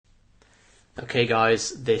Okay,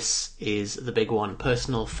 guys, this is the big one,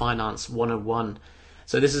 Personal Finance 101.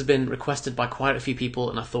 So this has been requested by quite a few people,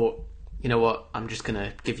 and I thought, you know what, I'm just going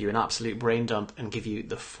to give you an absolute brain dump and give you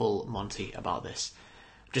the full Monty about this.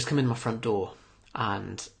 I've just come in my front door,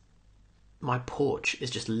 and my porch is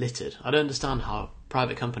just littered. I don't understand how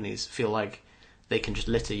private companies feel like they can just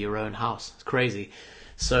litter your own house. It's crazy.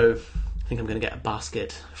 So I think I'm going to get a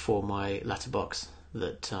basket for my letterbox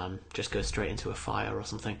that just goes straight into a fire or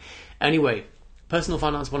something. Anyway, Personal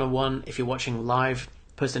Finance 101, if you're watching live,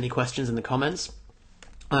 post any questions in the comments.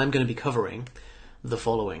 I'm going to be covering the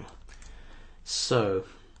following. So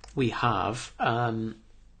we have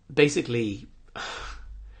basically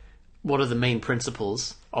what are the main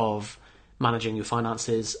principles of managing your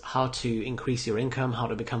finances, how to increase your income, how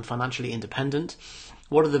to become financially independent,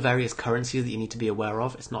 what are the various currencies that you need to be aware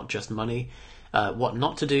of. It's not just money. What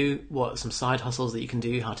not to do, what are some side hustles that you can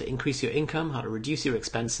do, how to increase your income, how to reduce your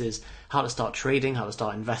expenses, how to start trading, how to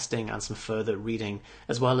start investing, and some further reading,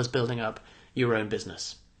 as well as building up your own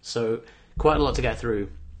business. So quite a lot to get through.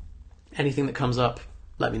 Anything that comes up,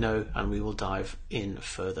 let me know and we will dive in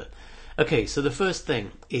further. Okay, so the first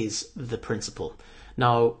thing is the principle.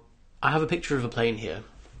 Now, I have a picture of a plane here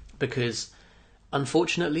because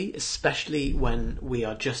unfortunately, especially when we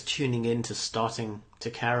are just tuning in to starting to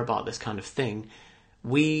care about this kind of thing,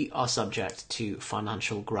 we are subject to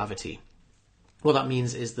financial gravity. What that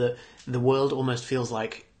means is that the world almost feels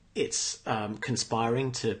like it's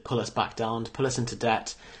conspiring to pull us back down, to pull us into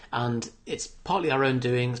debt, and it's partly our own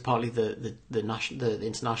doings, partly the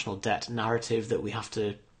international debt narrative that we have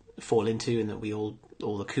to fall into, and that we all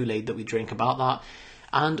the Kool-Aid that we drink about that,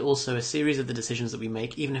 and also a series of the decisions that we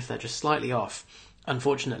make, even if they're just slightly off.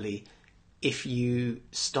 Unfortunately, if you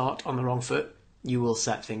start on the wrong foot, you will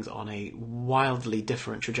set things on a wildly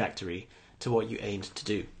different trajectory to what you aimed to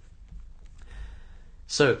do.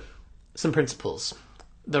 So, some principles.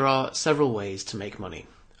 There are several ways to make money,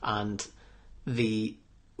 and the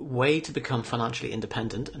way to become financially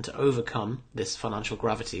independent and to overcome this financial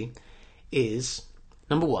gravity is,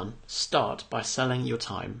 number one, start by selling your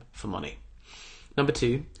time for money. Number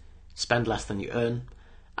two, spend less than you earn,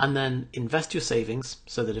 and then invest your savings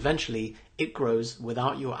so that eventually it grows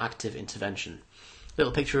without your active intervention.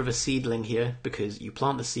 Little picture of a seedling here, because you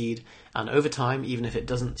plant the seed, and over time, even if it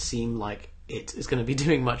doesn't seem like it is going to be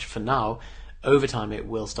doing much for now, over time it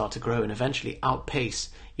will start to grow and eventually outpace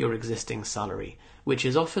your existing salary, which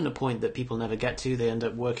is often a point that people never get to. They end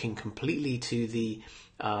up working completely to the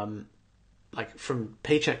from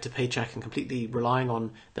paycheck to paycheck and completely relying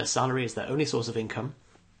on their salary as their only source of income.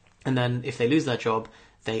 And then if they lose their job,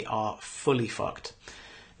 they are fully fucked.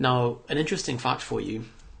 Now, an interesting fact for you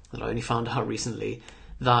that I only found out recently,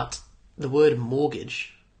 that the word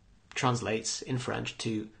mortgage translates in French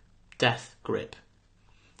to death grip.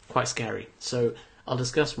 Quite scary. So I'll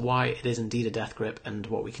discuss why it is indeed a death grip and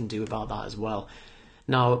what we can do about that as well.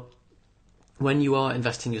 Now, when you are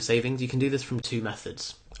investing your savings, you can do this from two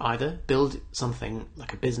methods. Either build something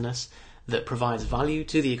like a business that provides value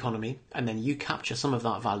to the economy, and then you capture some of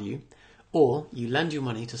that value, or you lend your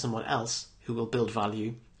money to someone else who will build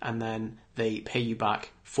value, and then they pay you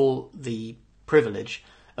back for the privilege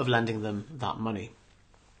of lending them that money.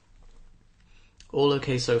 All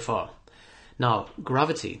okay so far. Now,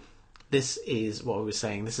 gravity. This is what we were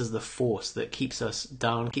saying. This is the force that keeps us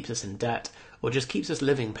down, keeps us in debt, or just keeps us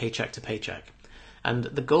living paycheck to paycheck. And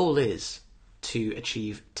the goal is to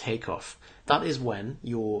achieve takeoff. That is when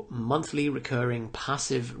your monthly recurring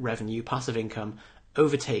passive revenue, passive income,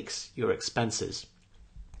 overtakes your expenses.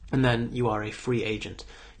 And then you are a free agent.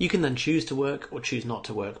 You can then choose to work or choose not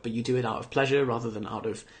to work, but you do it out of pleasure rather than out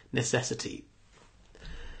of necessity.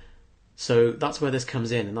 So that's where this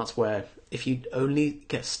comes in, and that's where if you only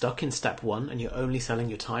get stuck in step one and you're only selling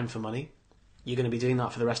your time for money, you're going to be doing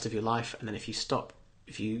that for the rest of your life. And then if you stop,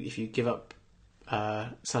 if you give up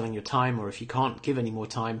selling your time, or if you can't give any more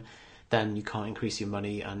time, then you can't increase your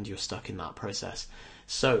money and you're stuck in that process.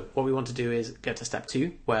 So what we want to do is get to step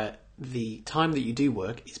two, where the time that you do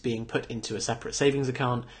work is being put into a separate savings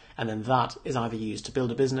account, and then that is either used to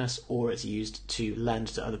build a business or it's used to lend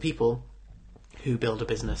to other people who build a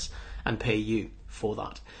business and pay you for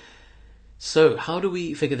that. So how do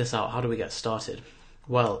we figure this out? How do we get started?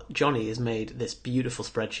 Well, Johnny has made this beautiful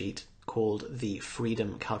spreadsheet called the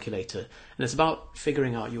Freedom Calculator, and it's about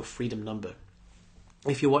figuring out your freedom number.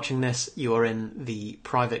 If you're watching this, you are in the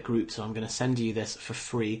private group, so I'm going to send you this for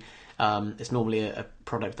free. It's normally a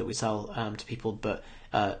product that we sell to people, but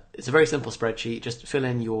it's a very simple spreadsheet. Just fill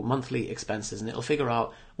in your monthly expenses and it'll figure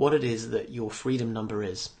out what it is that your freedom number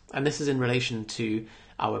is. And this is in relation to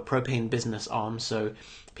our propane business arm, so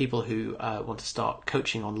people who want to start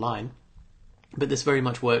coaching online. But this very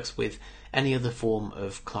much works with any other form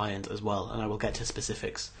of client as well, and I will get to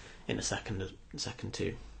specifics in a second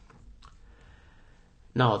too.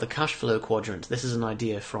 Now, the cash flow quadrant, this is an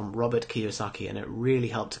idea from Robert Kiyosaki, and it really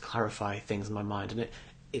helped to clarify things in my mind. And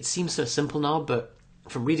it seems so simple now, but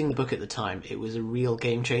from reading the book at the time, it was a real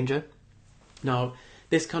game changer. Now,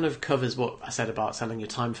 this kind of covers what I said about selling your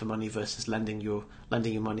time for money versus lending your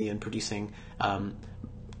money and producing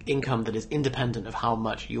income that is independent of how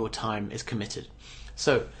much your time is committed.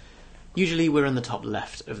 So, usually we're in the top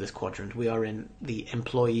left of this quadrant. We are in the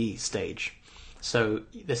employee stage. So,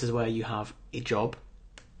 this is where you have a job,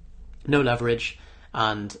 no leverage,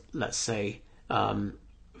 and let's say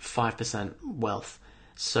 5% wealth.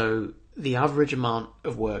 So, the average amount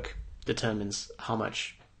of work determines how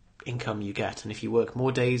much income you get, and if you work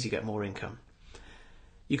more days, you get more income.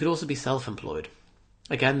 You could also be self-employed.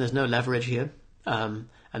 Again, there's no leverage here, and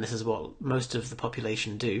this is what most of the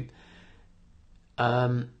population do.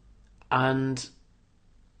 And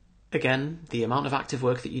again, the amount of active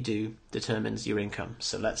work that you do determines your income.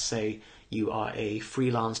 So let's say you are a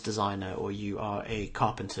freelance designer, or you are a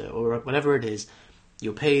carpenter, or whatever it is,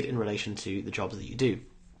 you're paid in relation to the jobs that you do.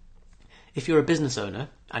 If you're a business owner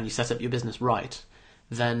and you set up your business right,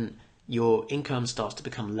 then your income starts to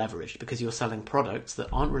become leveraged because you're selling products that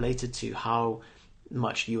aren't related to how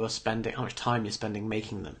much you are spending, how much time you're spending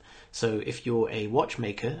making them. So if you're a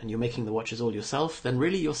watchmaker and you're making the watches all yourself, then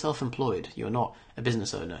really you're self-employed. You're not a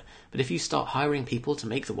business owner. But if you start hiring people to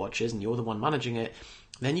make the watches and you're the one managing it,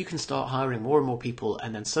 then you can start hiring more and more people,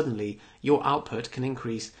 and then suddenly your output can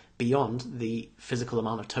increase beyond the physical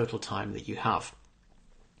amount of total time that you have.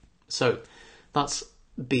 So that's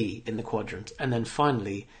B in the quadrant. And then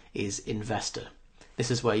finally is investor.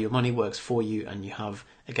 This is where your money works for you and you have,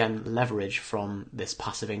 again, leverage from this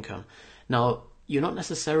passive income. Now, you're not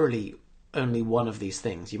necessarily only one of these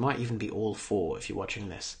things. You might even be all four if you're watching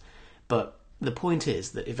this. But the point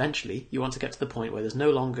is that eventually you want to get to the point where there's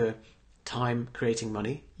no longer time creating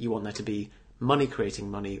money. You want there to be money creating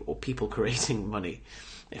money, or people creating money,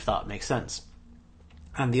 if that makes sense.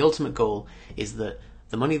 And the ultimate goal is that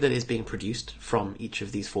the money that is being produced from each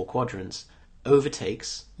of these four quadrants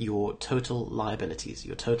overtakes your total liabilities,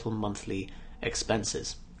 your total monthly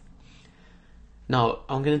expenses. Now,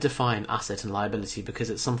 I'm going to define asset and liability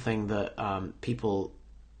because it's something that people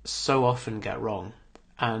so often get wrong,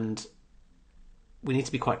 and we need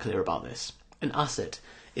to be quite clear about this. An asset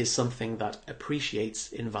is something that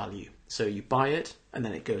appreciates in value. So you buy it, and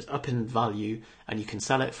then it goes up in value, and you can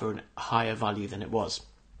sell it for a higher value than it was.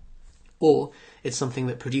 Or it's something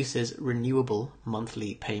that produces renewable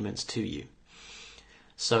monthly payments to you.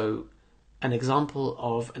 So an example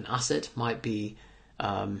of an asset might be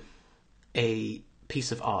a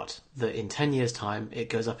piece of art that in 10 years' time it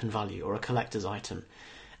goes up in value, or a collector's item.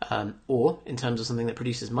 Or in terms of something that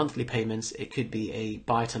produces monthly payments, it could be a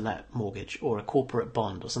buy-to-let mortgage or a corporate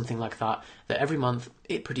bond or something like that, that every month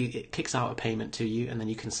it kicks out a payment to you, and then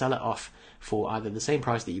you can sell it off for either the same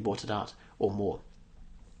price that you bought it at or more.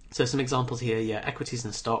 So some examples here, equities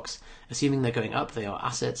and stocks, assuming they're going up, they are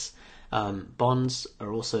assets. Bonds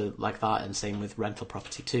are also like that, and same with rental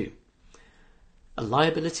property too. A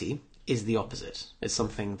liability is the opposite. It's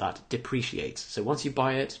something that depreciates. So once you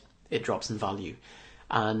buy it, it drops in value,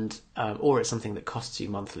 and or it's something that costs you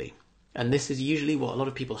monthly. And this is usually what a lot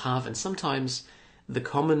of people have, and sometimes the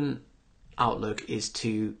common outlook is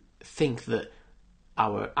to think that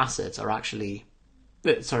our liabilities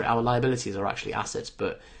are actually assets,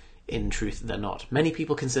 but in truth they're not. Many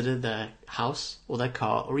people consider their house or their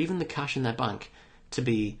car or even the cash in their bank to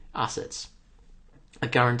be assets. I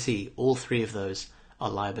guarantee all three of those are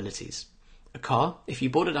liabilities. A car, if you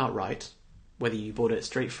bought it outright, whether you bought it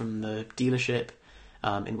straight from the dealership,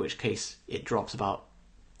 in which case it drops about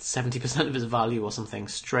 70% of its value or something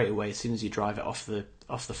straight away as soon as you drive it off the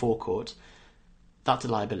forecourt, that's a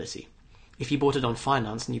liability. If you bought it on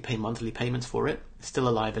finance and you pay monthly payments for it, it's still a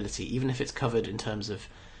liability, even if it's covered in terms of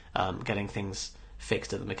getting things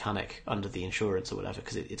fixed at the mechanic under the insurance or whatever,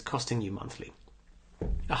 because it's costing you monthly.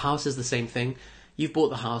 A house is the same thing. You've bought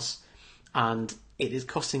the house and it is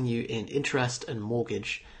costing you in interest and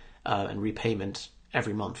mortgage and repayment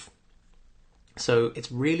every month. So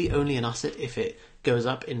it's really only an asset if it goes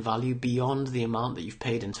up in value beyond the amount that you've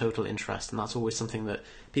paid in total interest, and that's always something that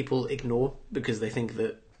people ignore because they think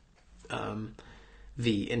that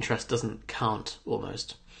the interest doesn't count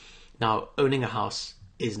almost. Now, owning a house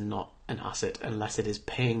is not an asset unless it is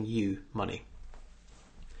paying you money.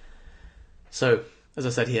 So as I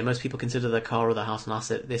said here, most people consider their car or their house an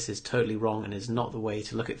asset. This is totally wrong and is not the way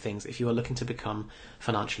to look at things if you are looking to become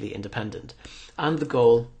financially independent. And the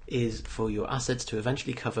goal is for your assets to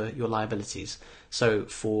eventually cover your liabilities. So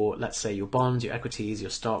for, let's say, your bonds, your equities,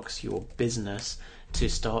 your stocks, your business, to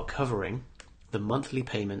start covering the monthly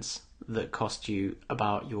payments that cost you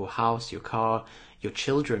about your house, your car, your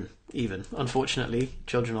children even. Unfortunately,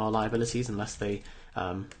 children are liabilities unless they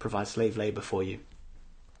provide slave labour for you.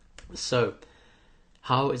 So,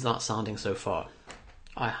 how is that sounding so far?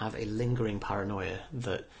 I have a lingering paranoia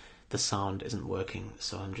that the sound isn't working,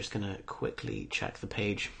 so I'm just going to quickly check the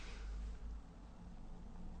page.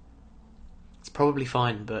 It's probably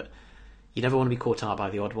fine, but you never want to be caught out by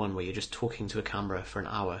the odd one where you're just talking to a camera for an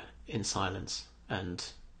hour in silence, and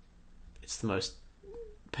it's the most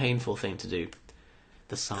painful thing to do.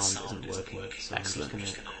 The sound isn't working. So excellent. I'm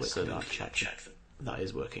just going to quickly check that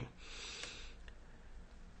is working.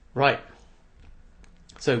 Right.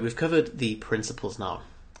 So we've covered the principles now.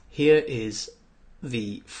 Here is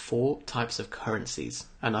the 4 types of currencies,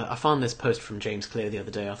 and I found this post from James Clear the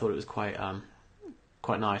other day. I thought it was quite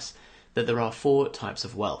nice that there are 4 types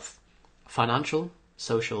of wealth: financial,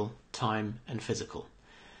 social, time, and physical.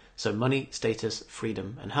 So money, status,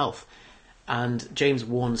 freedom, and health. And James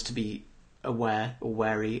warns to be aware or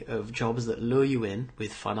wary of jobs that lure you in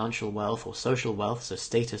with financial wealth or social wealth, so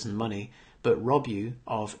status and money, but rob you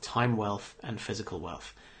of time wealth and physical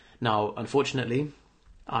wealth. Now, unfortunately,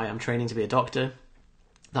 I am training to be a doctor.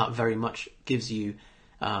 That very much gives you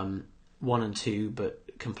 1 and 2, but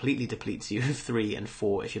completely depletes you of 3 and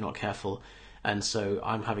 4 if you're not careful. And so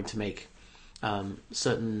I'm having to make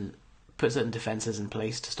put certain defences in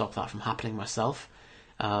place to stop that from happening myself.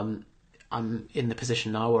 I'm in the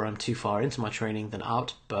position now where I'm too far into my training than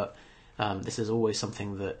out, but this is always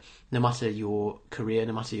something that no matter your career,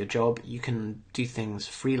 no matter your job, you can do things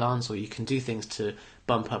freelance or you can do things to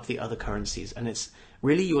bump up the other currencies. And it's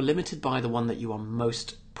really, you're limited by the one that you are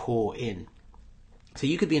most poor in. So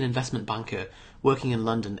you could be an investment banker working in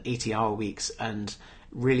London 80-hour weeks and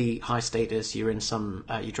really high status. You're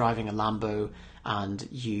you're driving a Lambo and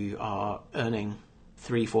you are earning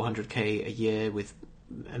 300-400k a year with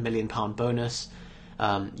 £1 million bonus.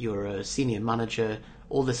 You're a senior manager,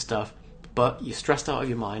 all this stuff, but you're stressed out of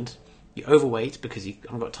your mind. You're overweight because you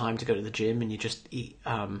haven't got time to go to the gym, and you just eat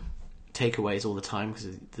takeaways all the time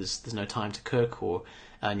because there's no time to cook,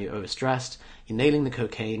 and you're overstressed. You're nailing the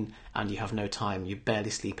cocaine, and you have no time. You're barely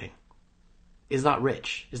sleeping. Is that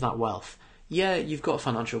rich? Is that wealth? Yeah, you've got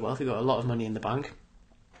financial wealth. You've got a lot of money in the bank,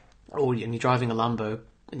 and you're driving a Lambo,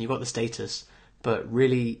 and you've got the status, but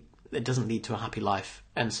really, it doesn't lead to a happy life.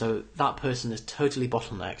 And so that person is totally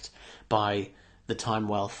bottlenecked by the time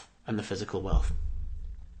wealth and the physical wealth.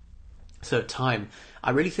 So time,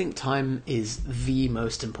 I really think time is the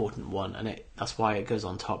most important one, and that's why it goes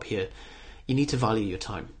on top here. You need to value your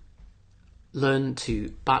time. Learn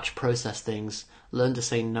to batch process things, learn to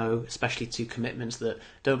say no, especially to commitments that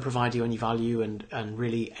don't provide you any value, and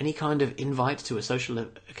really any kind of invite to a social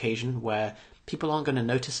occasion where people aren't going to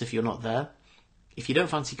notice if you're not there. If you don't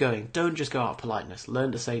fancy going, don't just go out of politeness.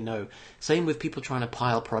 Learn to say no. Same with people trying to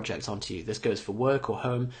pile projects onto you. This goes for work or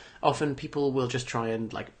home. Often people will just try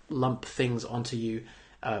and lump things onto you,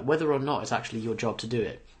 whether or not it's actually your job to do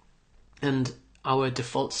it. And our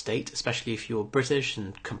default state, especially if you're British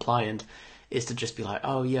and compliant, is to just be like,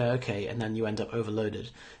 oh yeah, okay, and then you end up overloaded.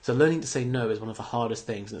 So learning to say no is one of the hardest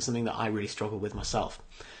things, and it's something that I really struggle with myself.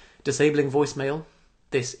 Disabling voicemail,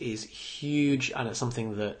 this is huge, and it's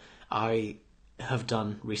something that I have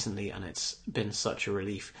done recently, and it's been such a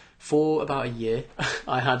relief. For about a year,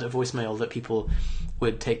 I had a voicemail that people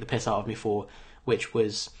would take the piss out of me for, which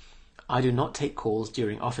was, I do not take calls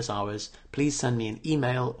during office hours. Please send me an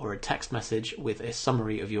email or a text message with a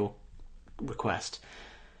summary of your request.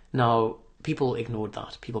 Now, people ignored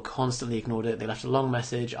that. People constantly ignored it. They left a long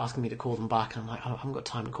message asking me to call them back, and I'm like, I haven't got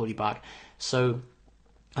time to call you back. So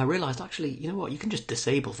I realised, actually, you know what, you can just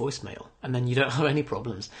disable voicemail, and then you don't have any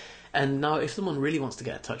problems. And now if someone really wants to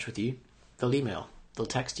get in touch with you, they'll email, they'll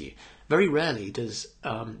text you. Very rarely does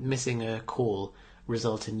missing a call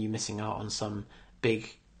result in you missing out on some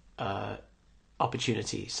big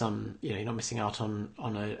opportunity. You're not missing out on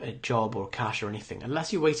a job or cash or anything,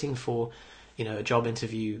 unless you're waiting for a job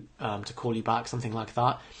interview to call you back, something like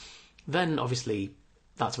that. Then obviously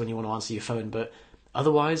that's when you want to answer your phone, but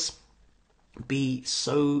otherwise, be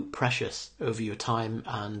so precious over your time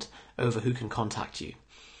and over who can contact you.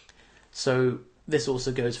 So this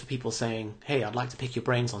also goes for people saying, hey, I'd like to pick your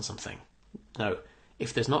brains on something. No,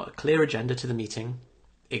 if there's not a clear agenda to the meeting,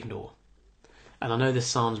 ignore. And I know this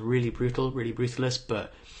sounds really brutal, really ruthless,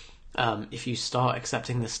 but If you start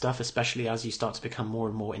accepting this stuff, especially as you start to become more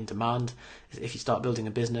and more in demand, if you start building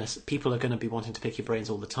a business, people are going to be wanting to pick your brains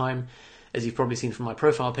all the time. As you've probably seen from my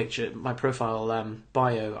profile picture, my profile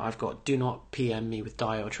bio, I've got do not PM me with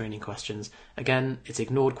diet or training questions. Again, it's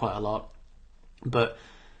ignored quite a lot, but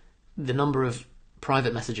the number of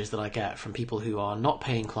private messages that I get from people who are not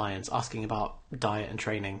paying clients asking about diet and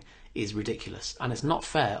training is ridiculous. And it's not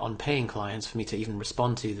fair on paying clients for me to even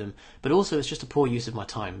respond to them, but also it's just a poor use of my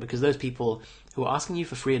time, because those people who are asking you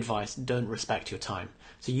for free advice don't respect your time.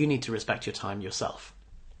 So you need to respect your time yourself.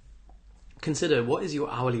 Consider, what is your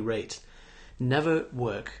hourly rate? Never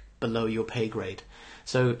work below your pay grade.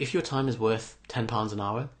 So if your time is worth £10 an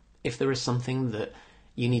hour, if there is something that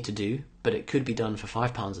you need to do, but it could be done for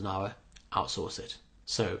 £5 an hour, outsource it.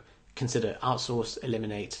 So consider outsource,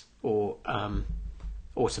 eliminate, or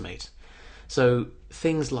automate. So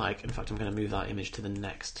things like, in fact, I'm going to move that image to the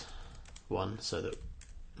next one so that it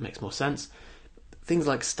makes more sense. Things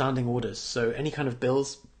like standing orders. So any kind of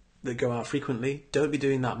bills that go out frequently, don't be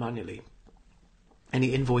doing that manually.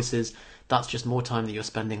 Any invoices, that's just more time that you're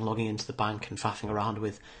spending logging into the bank and faffing around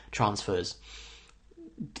with transfers.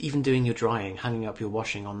 Even doing your drying, hanging up your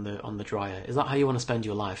washing on the dryer. Is that how you want to spend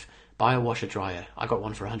your life? Buy a washer dryer. I got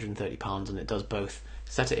one for £130 and it does both.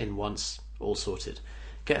 Set it in once, all sorted.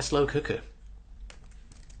 Get a slow cooker.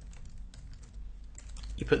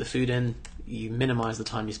 You put the food in, you minimise the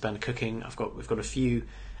time you spend cooking. We've got a few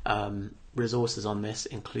resources on this,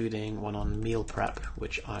 including one on meal prep,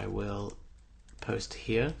 which I will post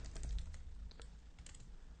here.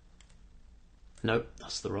 Nope,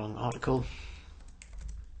 that's the wrong article.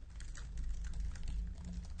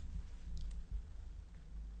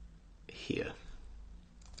 Here.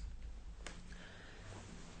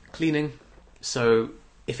 Cleaning. So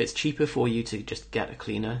if it's cheaper for you to just get a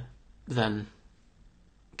cleaner, then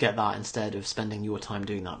get that instead of spending your time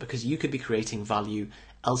doing that, because you could be creating value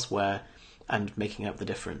elsewhere and making up the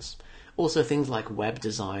difference. Also things like web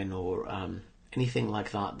design or anything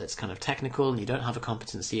like that that's kind of technical and you don't have a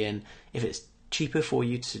competency in, if it's cheaper for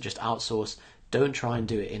you to just outsource, don't try and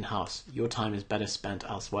do it in-house. Your time is better spent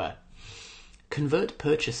elsewhere. Convert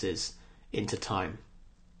purchases into time.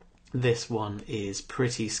 This one is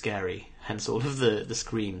pretty scary, hence all of the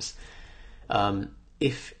screams.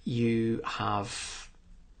 If you have...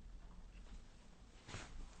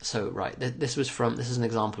 So, right, this is an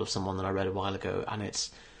example of someone that I read a while ago, and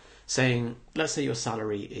it's saying, let's say your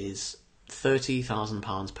salary is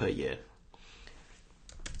 £30,000 per year.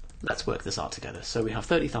 Let's work this out together. So we have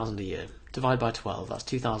 30,000 a year. Divide by 12, that's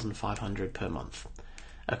 2,500 per month.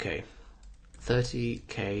 Okay,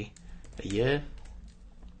 30k a year,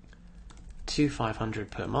 2,500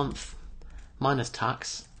 per month, minus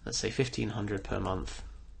tax, let's say 1,500 per month.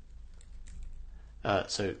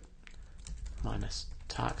 So minus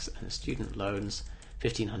tax and student loans,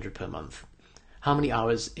 1,500 per month. How many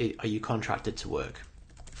hours are you contracted to work?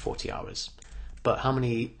 40 hours. But how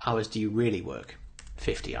many hours do you really work?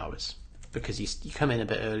 50 hours. Because you come in a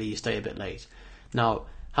bit early, you stay a bit late. Now,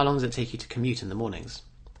 how long does it take you to commute in the mornings?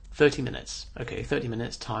 30 minutes. Okay, 30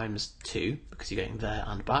 minutes times 2, because you're getting there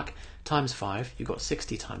and back, times 5. You've got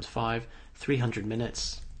 60 times 5, 300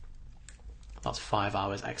 minutes. That's 5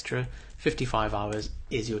 hours extra. 55 hours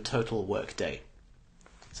is your total work day.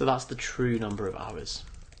 So that's the true number of hours.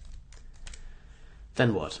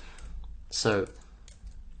 Then what? So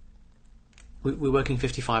we're working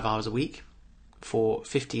 55 hours a week for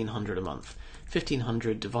 1,500 a month.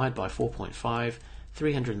 1,500 divided by 4.5,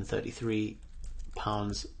 333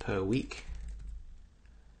 pounds per week.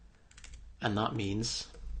 And that means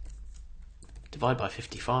divide by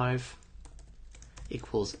 55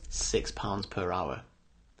 equals £6 per hour.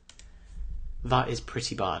 That is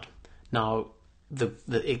pretty bad. Now,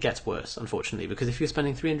 it gets worse, unfortunately, because if you're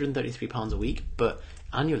spending £333 a week, but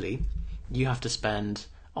annually you have to spend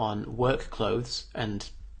on work clothes and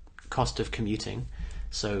cost of commuting,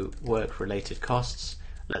 so work-related costs.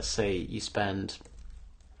 Let's say you spend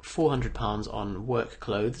 £400 on work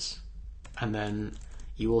clothes, and then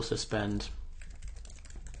you also spend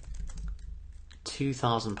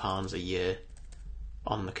 £2,000 a year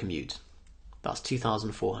on the commute. That's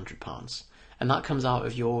 £2,400, and that comes out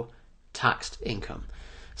of your taxed income.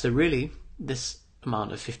 So really, this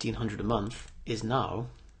amount of 1,500 a month is now,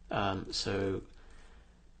 so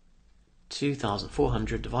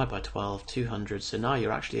 2,400 divided by 12, 200, so now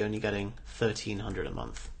you're actually only getting 1,300 a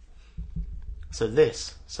month. So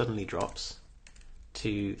this suddenly drops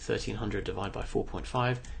to 1,300 divided by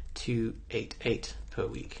 4.5, 288 per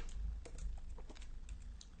week.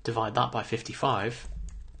 Divide that by 55,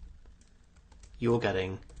 you're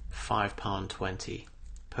getting £5.20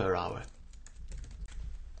 per hour.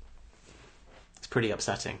 pretty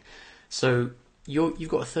upsetting. So you've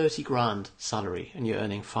got a 30 grand salary and you're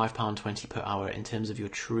earning £5.20 per hour in terms of your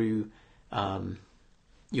true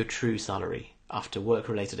salary after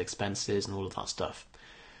work-related expenses and all of that stuff.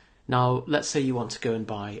 Now, let's say you want to go and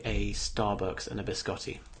buy a Starbucks and a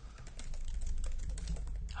biscotti.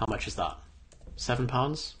 How much is that?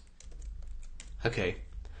 £7? Okay,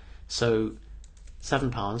 so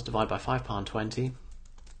 £7 divided by £5.20,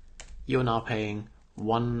 you're now paying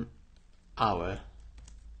 1 hour,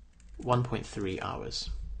 1.3 hours,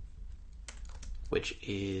 which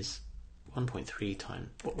is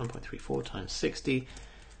 1.34 times 60,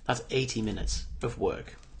 that's 80 minutes of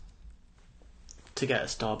work to get a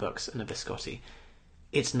Starbucks and a biscotti.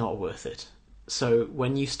 It's not worth it. So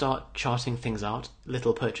when you start charting things out,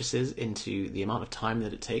 little purchases into the amount of time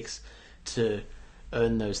that it takes to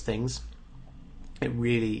earn those things, it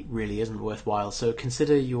really, really isn't worthwhile. So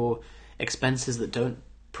consider your expenses that don't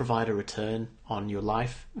provide a return on your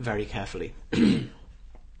life very carefully.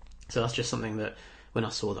 So that's just something that when I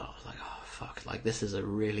saw that, I was like, oh, fuck, like this is a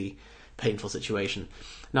really painful situation.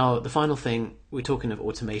 Now, the final thing, we're talking of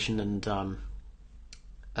automation and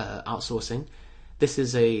outsourcing. This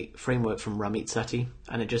is a framework from Ramit Sethi,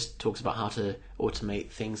 and it just talks about how to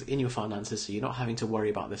automate things in your finances so you're not having to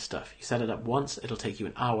worry about this stuff. You set it up once, it'll take you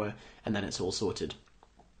an hour, and then it's all sorted.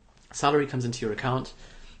 Salary comes into your account,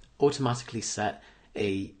 automatically set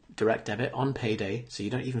a direct debit on payday, so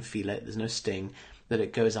you don't even feel it, there's no sting, that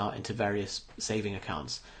it goes out into various saving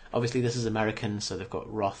accounts. Obviously, this is American, so they've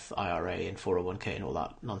got Roth IRA and 401k and all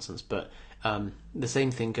that nonsense, but the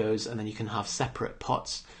same thing goes, and then you can have separate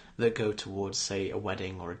pots that go towards, say, a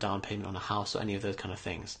wedding or a down payment on a house or any of those kind of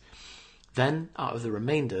things. Then, out of the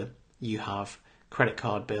remainder, you have credit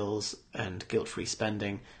card bills and guilt-free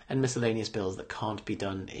spending and miscellaneous bills that can't be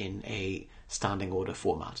done in a standing order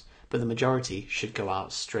format. But the majority should go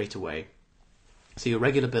out straight away. So your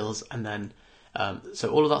regular bills, and then,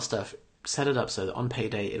 so all of that stuff, set it up so that on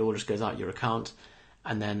payday it all just goes out your account,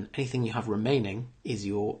 and then anything you have remaining is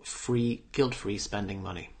your free, guilt-free spending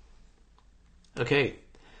money. Okay.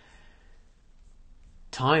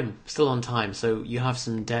 Time, still on time, so you have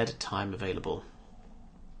some dead time available.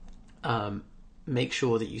 Make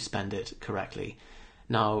sure that you spend it correctly.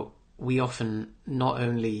 Now, we often not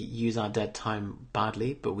only use our dead time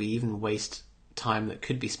badly, but we even waste time that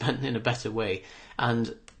could be spent in a better way.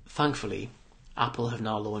 And thankfully, Apple have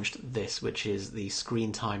now launched this, which is the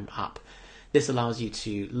Screen Time app. This allows you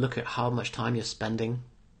to look at how much time you're spending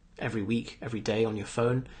every week, every day on your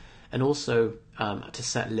phone, and also to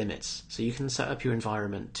set limits. So you can set up your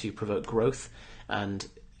environment to provoke growth, and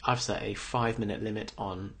I've set a 5-minute limit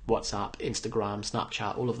on WhatsApp, Instagram,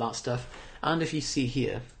 Snapchat, all of that stuff. And if you see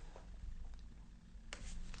here,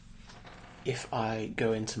 if I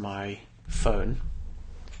go into my phone,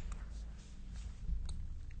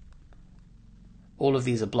 all of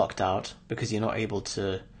these are blocked out because you're not able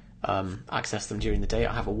to access them during the day.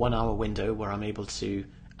 I have a 1-hour window where I'm able to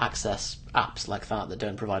access apps like that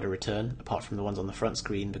don't provide a return, apart from the ones on the front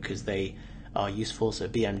screen because they are useful. So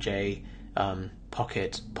BMJ,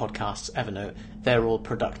 Pocket, Podcasts, Evernote, they're all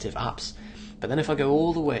productive apps. But then if I go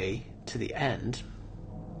all the way to the end,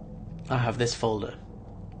 I have this folder.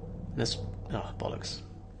 This, oh bollocks,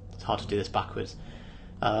 it's hard to do this backwards.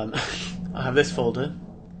 I have this folder.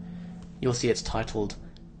 You'll see it's titled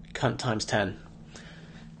Cunt Times 10.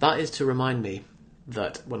 That is to remind me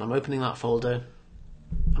that when I'm opening that folder,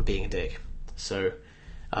 I'm being a dick. So,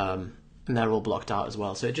 and they're all blocked out as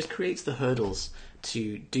well. So it just creates the hurdles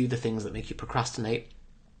to do the things that make you procrastinate.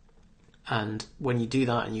 And when you do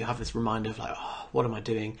that and you have this reminder of like, oh, what am I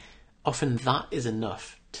doing? Often that is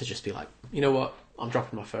enough to just be like, you know what? I'm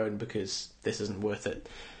dropping my phone because this isn't worth it.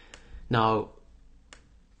 Now,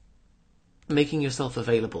 making yourself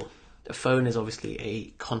available. A phone is obviously a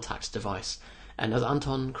contact device. And as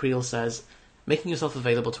Anton Creel says, making yourself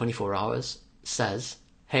available 24 hours says,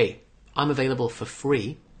 hey, I'm available for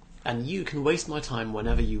free and you can waste my time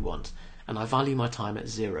whenever you want. And I value my time at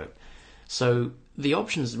 0. So the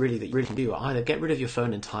options really that you really can do are either get rid of your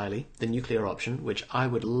phone entirely, the nuclear option, which I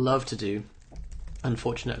would love to do.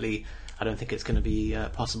 Unfortunately, I don't think it's going to be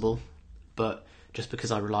possible. But just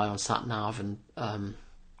because I rely on sat-nav and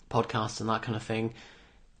podcasts and that kind of thing,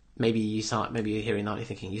 maybe you're hearing that and you're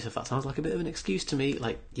thinking, Yusuf, that sounds like a bit of an excuse to me.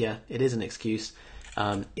 Like, yeah, it is an excuse.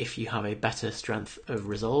 If you have a better strength of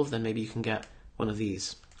resolve, then maybe you can get one of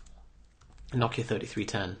these. A Nokia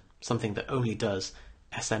 3310, something that only does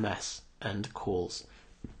SMS and calls.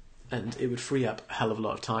 And it would free up a hell of a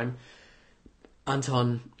lot of time.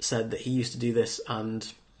 Anton said that he used to do this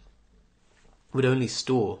and would only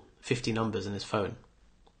store 50 numbers in his phone.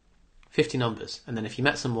 50 numbers. And then if he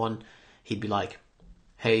met someone, he'd be like,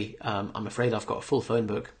 hey, I'm afraid I've got a full phone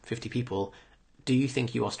book, 50 people. Do you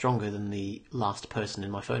think you are stronger than the last person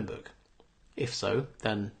in my phone book? If so,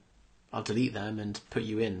 then I'll delete them and put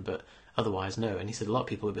you in, but otherwise, no. And he said a lot of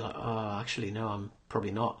people would be like, oh, actually, no, I'm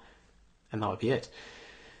probably not. And that would be it.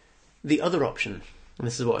 The other option, and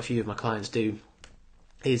this is what a few of my clients do,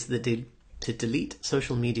 is to delete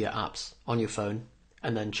social media apps on your phone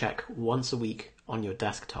and then check once a week on your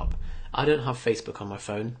desktop. I don't have Facebook on my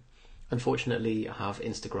phone. Unfortunately, I have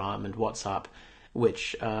Instagram and WhatsApp,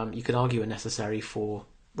 which you could argue are necessary for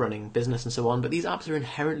running business and so on, but these apps are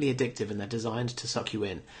inherently addictive and they're designed to suck you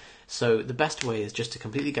in. So the best way is just to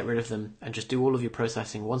completely get rid of them and just do all of your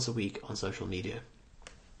processing once a week on social media.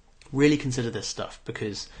 Really consider this stuff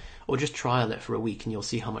or just trial it for a week and you'll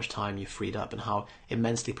see how much time you've freed up and how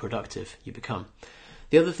immensely productive you become.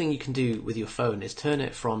 The other thing you can do with your phone is turn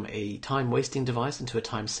it from a time-wasting device into a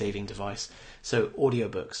time-saving device. So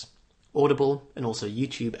audiobooks, Audible, and also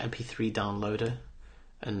YouTube MP3 downloader,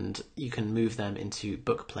 and you can move them into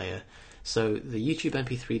Book Player. So the YouTube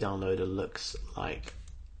MP3 downloader looks like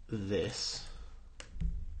this.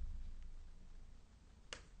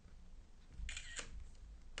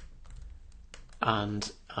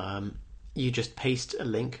 And you just paste a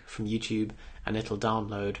link from YouTube and it'll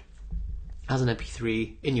download as an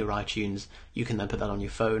MP3 in your iTunes. You can then put that on your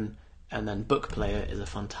phone, and then Book Player is a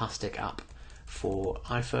fantastic app for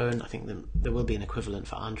iPhone. I think there will be an equivalent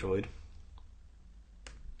for Android.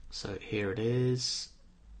 So here it is,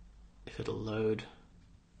 if it'll load.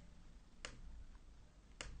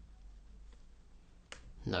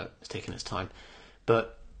 No, it's taking its time.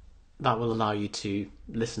 But that will allow you to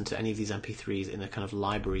listen to any of these MP3s in a kind of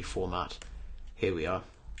library format. Here we are,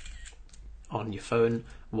 on your phone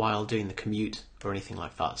while doing the commute or anything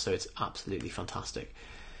like that. So it's absolutely fantastic.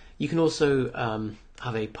 You can also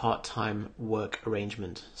have a part-time work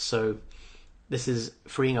arrangement. So this is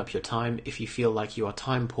freeing up your time. If you feel like you are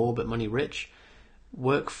time poor but money rich,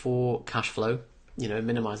 work for cash flow.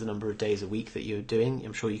 Minimize the number of days a week that you're doing.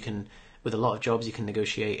 I'm sure you can, with a lot of jobs, you can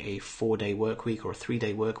negotiate a 4-day work week or a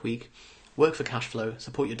 3-day work week. Work for cash flow,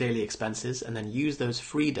 support your daily expenses, and then use those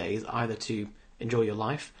free days either to enjoy your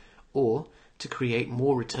life or to create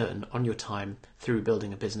more return on your time through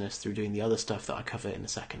building a business, through doing the other stuff that I cover in a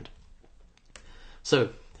second. So,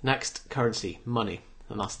 next, currency, money,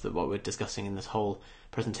 and that's what we're discussing in this whole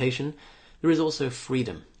presentation. There is also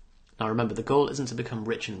freedom. Now remember, the goal isn't to become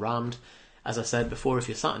rich and rammed. As I said before, if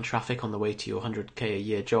you're sat in traffic on the way to your 100k a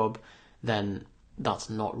year job, then that's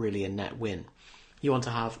not really a net win. You want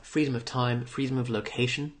to have freedom of time, freedom of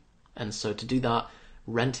location, and so to do that,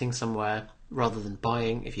 renting somewhere rather than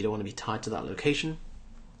buying if you don't want to be tied to that location,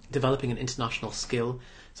 developing an international skill,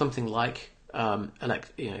 something like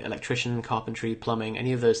electrician, carpentry, plumbing,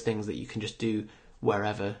 any of those things that you can just do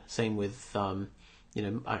wherever. Same with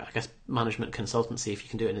I guess management consultancy, if you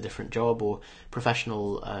can do it in a different job, or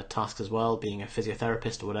professional tasks as well, being a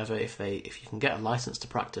physiotherapist or whatever. If you can get a license to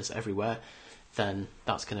practice everywhere, then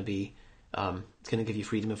that's going to be it's going to give you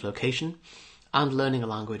freedom of location. And learning a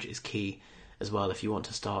language is key as well if you want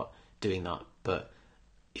to start doing that. But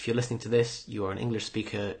if you're listening to this, you are an English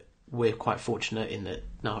speaker. We're quite fortunate in that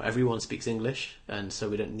now everyone speaks English, and so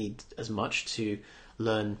we don't need as much to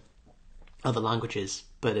learn other languages,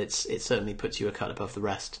 but it certainly puts you a cut above the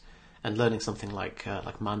rest. And learning something like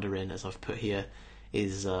Mandarin, as I've put here,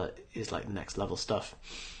 is like next level stuff.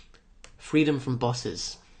 Freedom from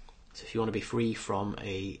bosses. So if you want to be free from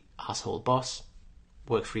a asshole boss,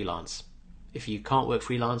 work freelance. If you can't work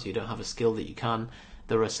freelance, you don't have a skill that you can,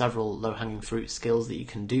 there are several low-hanging fruit skills that you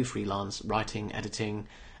can do freelance: writing, editing,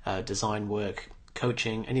 design work,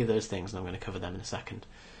 coaching, any of those things, and I'm going to cover them in a second.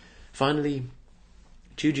 Finally,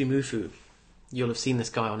 Juji Mufu. You'll have seen this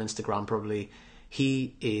guy on Instagram probably.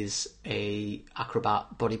 He is a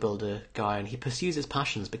acrobat bodybuilder guy, and he pursues his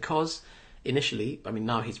passions because initially,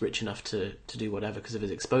 now he's rich enough to do whatever because of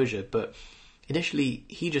his exposure, but initially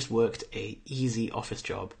he just worked a easy office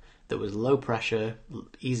job that was low pressure,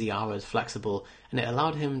 easy hours, flexible, and it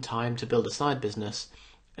allowed him time to build a side business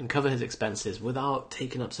and cover his expenses without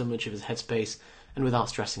taking up so much of his headspace and without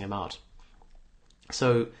stressing him out.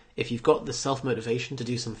 So if you've got the self-motivation to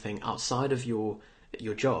do something outside of your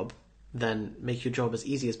job, then make your job as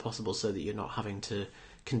easy as possible so that you're not having to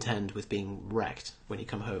contend with being wrecked when you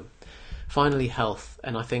come home. Finally, health.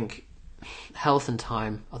 And I think health and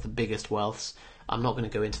time are the biggest wealths. I'm not going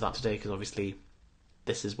to go into that today because obviously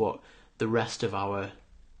this is what the rest of our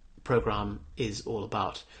program is all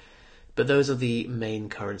about. But those are the main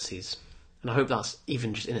currencies. And I hope that's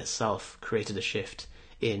even just in itself created a shift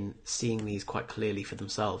in seeing these quite clearly for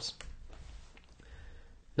themselves.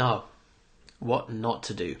 Now, what not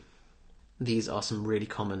to do. these are some really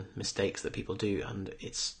common mistakes that people do, and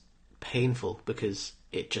it's painful because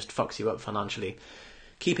it just fucks you up financially.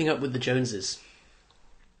 Keeping up with the Joneses.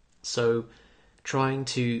 So trying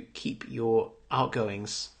to keep your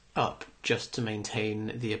outgoings up just to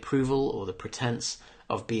maintain the approval or the pretense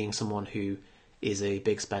of being someone who is a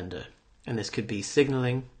big spender. And this could be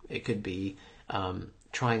signaling, it could be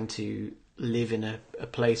trying to live in a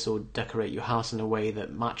place or decorate your house in a way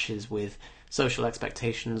that matches with social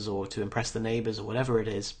expectations or to impress the neighbours or whatever it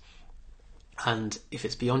is. And if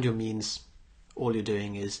it's beyond your means, all you're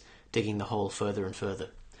doing is digging the hole further and further.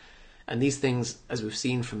 And these things, as we've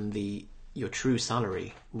seen from your true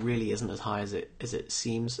salary, really isn't as high as it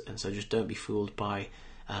seems. And so just don't be fooled by,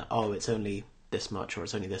 it's only this much or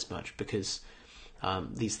it's only this much, because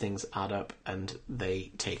these things add up and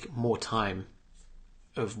they take more time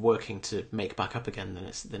of working to make back up again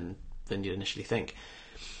than you initially think.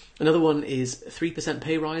 Another one is 3%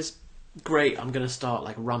 pay rise. Great, I'm going to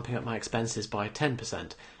start ramping up my expenses by 10%.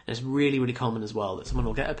 And it's really, really common as well that someone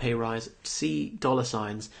will get a pay rise, see dollar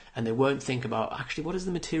signs, and they won't think about, actually, what is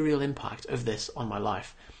the material impact of this on my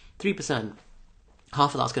life? 3%,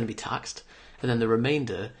 half of that's going to be taxed, and then the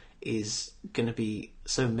remainder is going to be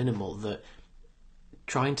so minimal that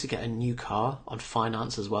trying to get a new car on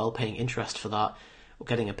finance as well, paying interest for that, or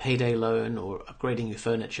getting a payday loan or upgrading your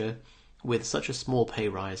furniture with such a small pay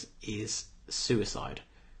rise is suicide.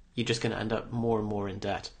 You're just going to end up more and more in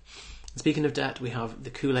debt. Speaking of debt, we have the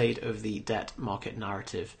Kool-Aid of the debt market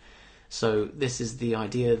narrative. So this is the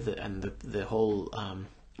idea that, and the whole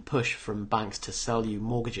push from banks to sell you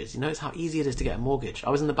mortgages. You notice how easy it is to get a mortgage. I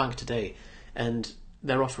was in the bank today, and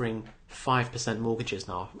they're offering 5% mortgages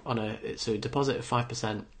now on a deposit of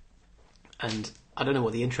 5%, and I don't know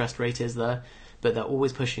what the interest rate is there, but they're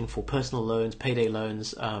always pushing for personal loans, payday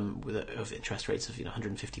loans of interest rates of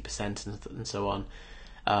 150% and so on.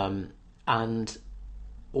 And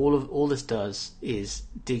all this does is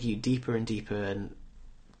dig you deeper and deeper and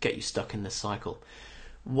get you stuck in this cycle.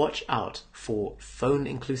 Watch out for phone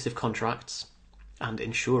inclusive contracts and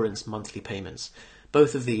insurance monthly payments.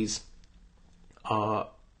 Both of these are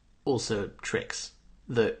also tricks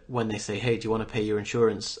that when they say, hey, do you want to pay your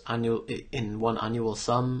insurance in one annual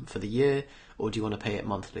sum for the year, or do you want to pay it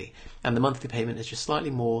monthly? And the monthly payment is just slightly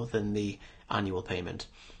more than the annual payment.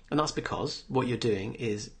 And that's because what you're doing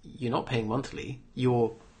is you're not paying monthly,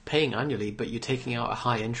 you're paying annually, but you're taking out a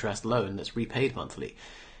high interest loan that's repaid monthly.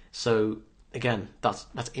 So again, that's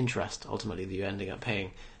interest ultimately that you're ending up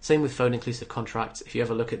paying. Same with phone inclusive contracts. If you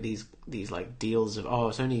ever look at these deals of,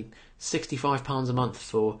 it's only £65 a month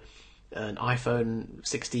for an iPhone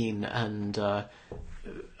 16 and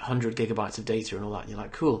 100 gigabytes of data and all that, and you're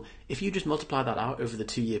like, cool. If you just multiply that out over the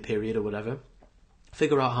 2-year period or whatever,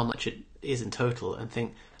 figure out how much it is in total and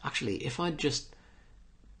think, actually, if I just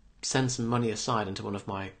send some money aside into one of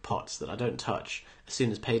my pots that I don't touch as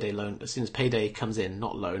soon as payday comes in,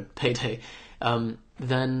 not loan, payday,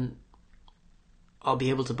 then I'll be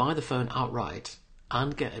able to buy the phone outright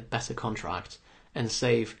and get a better contract and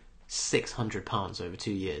save £600 over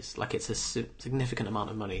 2 years. It's a significant amount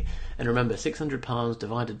of money. And remember, £600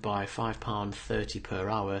 divided by £5.30 per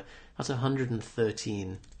hour, that's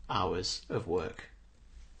 113 hours of work.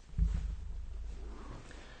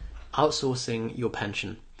 Outsourcing your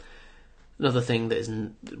pension. Another thing that is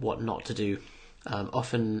what not to do.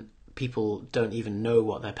 Often people don't even know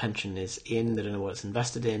what their pension is in, they don't know what it's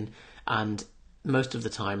invested in, and most of the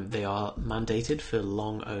time they are mandated for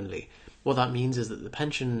long only. What that means is that the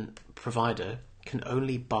pension provider can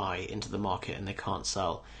only buy into the market and they can't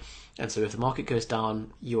sell. And so if the market goes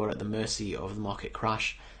down, you are at the mercy of the market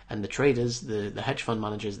crash, and the traders, the hedge fund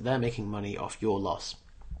managers, they're making money off your loss.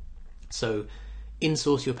 So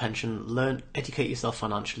insource your pension, educate yourself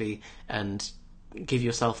financially, and give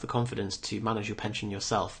yourself the confidence to manage your pension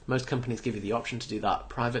yourself. Most companies give you the option to do that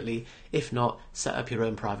privately. If not, set up your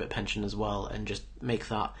own private pension as well and just make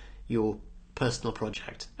that your personal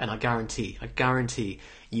project. And I guarantee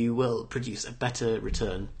you will produce a better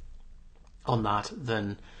return on that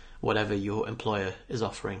than whatever your employer is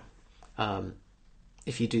offering.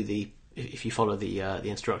 If you follow the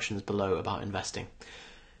instructions below about investing.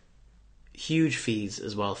 Huge fees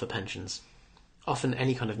as well for pensions. Often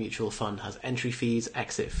any kind of mutual fund has entry fees,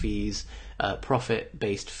 exit fees,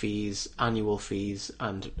 profit-based fees, annual fees,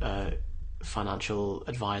 and financial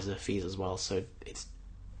advisor fees as well. So it's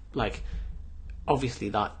obviously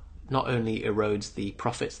that not only erodes the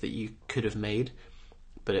profits that you could have made,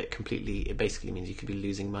 but it basically means you could be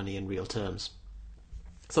losing money in real terms.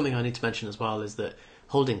 Something I need to mention as well is that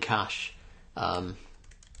holding cash, there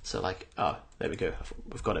we go,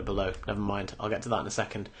 we've got it below, never mind, I'll get to that in a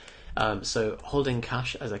second. So holding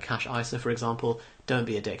cash as a cash ISA, for example, don't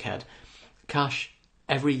be a dickhead. Cash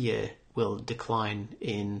every year will decline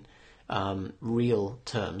in real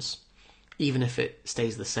terms, even if it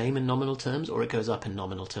stays the same in nominal terms or it goes up in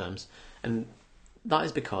nominal terms. And that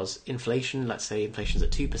is because inflation, let's say inflation is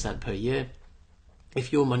at 2% per year,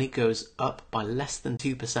 if your money goes up by less than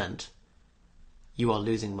 2%, you are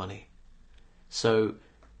losing money. So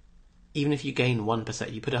even if you gain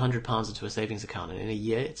 1%, you put £100 into a savings account and in a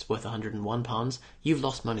year it's worth £101, you've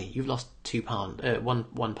lost money. You've lost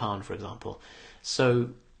 £1, for example. So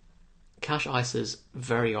cash ISAs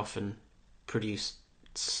very often produce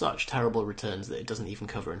such terrible returns that it doesn't even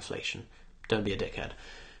cover inflation. Don't be a dickhead.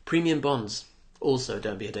 Premium bonds, also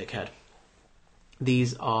don't be a dickhead.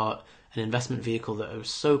 These are an investment vehicle that are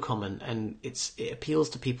so common, and it appeals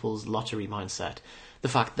to people's lottery mindset. The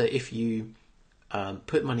fact that if you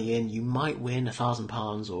put money in, you might win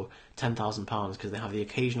 £1,000 or £10,000 because they have the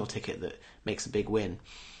occasional ticket that makes a big win.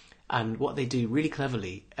 And what they do really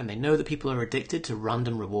cleverly, and they know that people are addicted to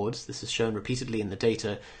random rewards, this is shown repeatedly in the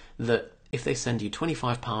data, that if they send you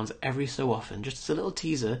 £25 every so often, just as a little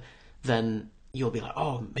teaser, then you'll be like,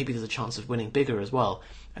 oh, maybe there's a chance of winning bigger as well.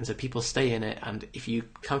 And so people stay in it, and if you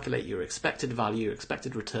calculate your expected value, your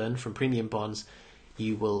expected return from premium bonds,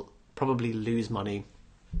 you will probably lose money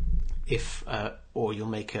or you'll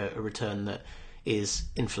make a return that is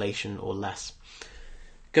inflation or less.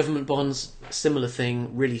 Government bonds, similar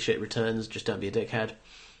thing, really shit returns, just don't be a dickhead.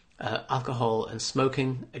 Alcohol and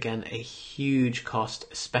smoking, again, a huge cost,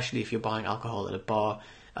 especially if you're buying alcohol at a bar.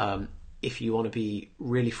 If you want to be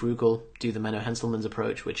really frugal, do the Menno Henselmans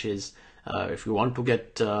approach, which is if you want to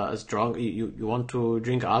get as drunk, you want to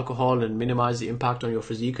drink alcohol and minimize the impact on your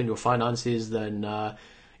physique and your finances, then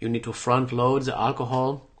you need to front load the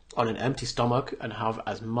alcohol on an empty stomach and have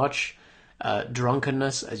as much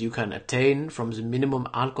drunkenness as you can attain from the minimum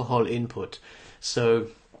alcohol input. So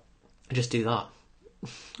just do that.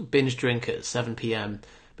 Binge drink at 7 p.m.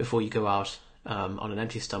 before you go out on an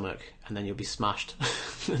empty stomach, and then you'll be smashed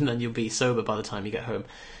and then you'll be sober by the time you get home.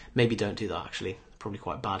 Maybe don't do that, actually. Probably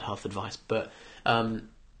quite bad health advice. But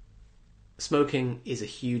smoking is a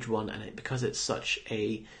huge one, and because it's such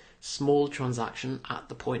a small transaction at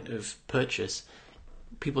the point of purchase,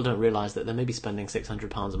 people don't realise that they may be spending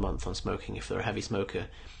 £600 a month on smoking if they're a heavy smoker.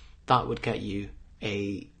 That would get you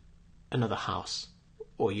another house,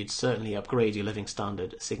 or you'd certainly upgrade your living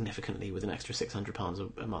standard significantly with an extra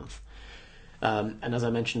 £600 a month. And as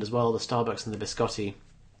I mentioned as well, the Starbucks and the biscotti,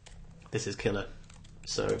 this is killer.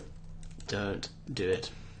 So don't do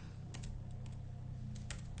it.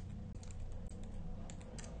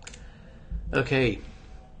 Okay,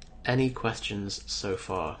 any questions so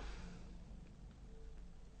far?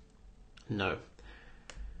 No.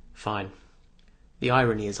 Fine. The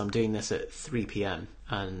irony is I'm doing this at 3 p.m.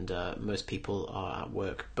 and most people are at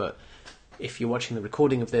work, but if you're watching the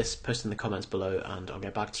recording of this, post in the comments below and I'll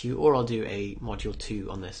get back to you, or I'll do a module 2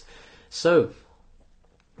 on this. So,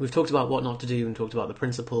 we've talked about what not to do and talked about the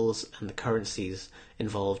principles and the currencies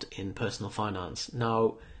involved in personal finance.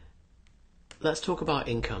 Now, let's talk about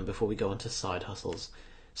income before we go on to side hustles.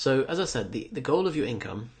 So, as I said, the goal of your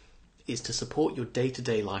income is to support your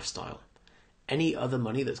day-to-day lifestyle. Any other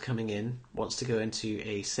money that's coming in wants to go into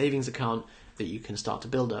a savings account that you can start to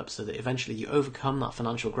build up so that eventually you overcome that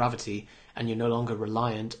financial gravity and you're no longer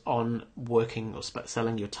reliant on working or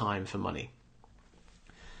selling your time for money.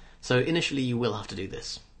 So initially you will have to do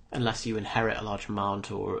this, unless you inherit a large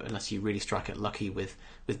amount or unless you really strike it lucky with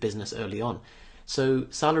business early on. So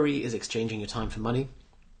salary is exchanging your time for money.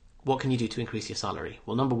 What can you do to increase your salary?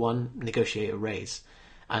 Well, number one, negotiate a raise.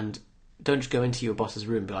 And don't just go into your boss's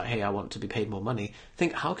room and be like, hey, I want to be paid more money.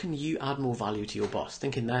 Think, how can you add more value to your boss?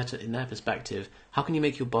 Think in their perspective, how can you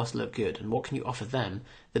make your boss look good? And what can you offer them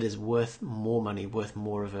that is worth more money, worth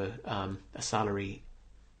more of a salary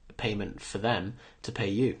payment for them to pay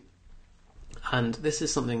you? And this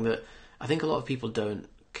is something that I think a lot of people don't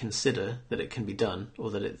consider that it can be done,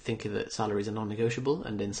 or that think that salaries are non-negotiable,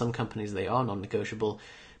 and in some companies they are non-negotiable.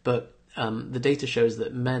 But the data shows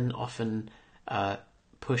that men often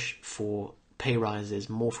push for pay rises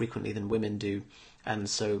more frequently than women do, and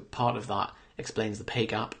so part of that explains the pay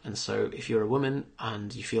gap. And so if you're a woman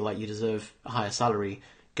and you feel like you deserve a higher salary,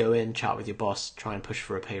 go in, chat with your boss, try and push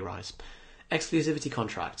for a pay rise. Exclusivity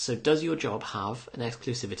contract. So does your job have an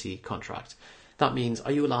exclusivity contract? That means,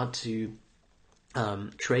 are you allowed to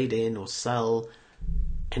trade in or sell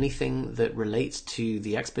anything that relates to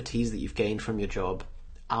the expertise that you've gained from your job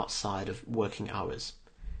outside of working hours?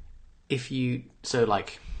 If you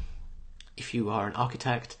are an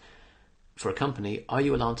architect, for a company, are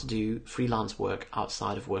you allowed to do freelance work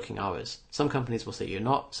outside of working hours? Some companies will say you're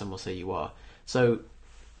not, some will say you are. So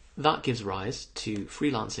that gives rise to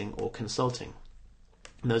freelancing or consulting.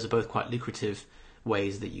 And those are both quite lucrative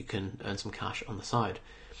ways that you can earn some cash on the side.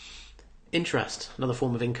 Interest, another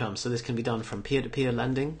form of income. So this can be done from peer-to-peer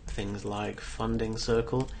lending, things like Funding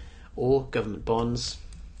Circle, or government bonds,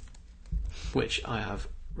 which I have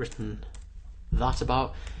written that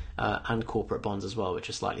about, and corporate bonds as well, which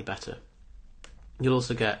are slightly better. You'll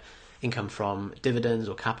also get income from dividends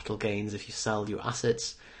or capital gains if you sell your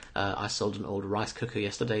assets. I sold an old rice cooker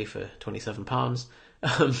yesterday for £27.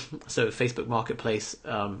 So Facebook Marketplace,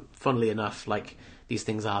 funnily enough, like these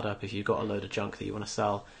things add up. If you've got a load of junk that you want to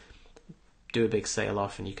sell, do a big sale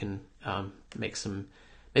off and you can make some,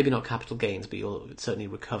 maybe not capital gains, but you'll certainly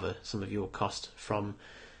recover some of your cost from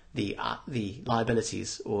the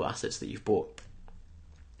liabilities or assets that you've bought.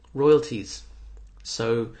 Royalties.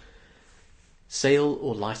 So sale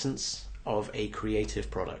or license of a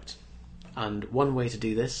creative product. And one way to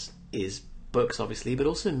do this is books, obviously, but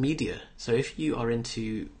also media. So if you are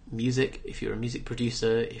into music, if you're a music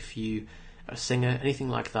producer, if you are a singer, anything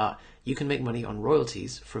like that, you can make money on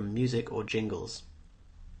royalties from music or jingles.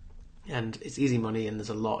 And it's easy money, and there's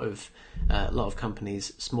a lot of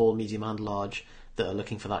companies, small, medium and large, that are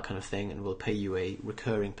looking for that kind of thing and will pay you a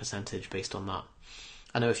recurring percentage based on that.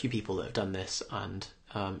 I know a few people that have done this, and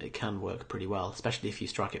it can work pretty well, especially if you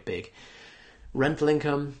strike it big. Rental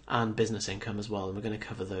income and business income as well, and we're going to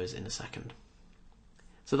cover those in a second.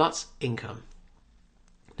 So that's income.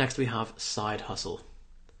 Next we have side hustle.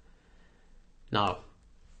 Now,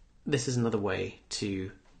 this is another way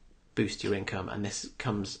to boost your income, and this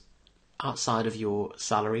comes outside of your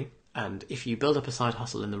salary. And if you build up a side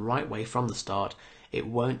hustle in the right way from the start, it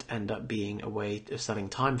won't end up being a way of selling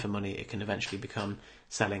time for money. It can eventually become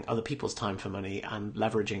selling other people's time for money and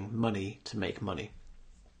leveraging money to make money.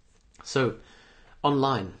 So,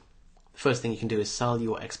 online, the first thing you can do is sell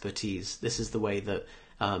your expertise. This is the way that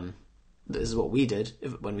this is what we did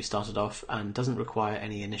when we started off, and doesn't require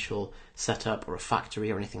any initial setup or a factory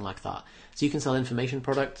or anything like that. So you can sell information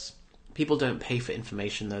products. People don't pay for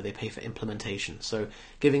information though, they pay for implementation. So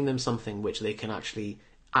giving them something which they can actually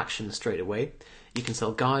action straight away. You can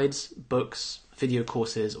sell guides, books, video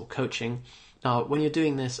courses, or coaching. Now, when you're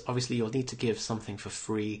doing this, obviously you'll need to give something for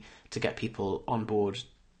free to get people on board,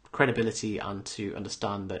 credibility, and to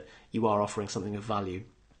understand that you are offering something of value.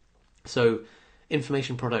 So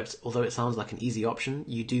information products, although it sounds like an easy option,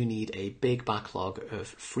 you do need a big backlog of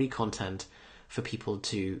free content for people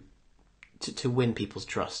to win people's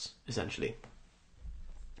trust, essentially.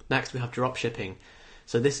 Next, we have drop shipping.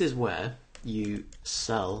 So this is where you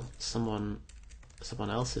sell someone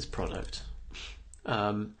else's product,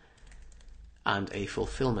 and a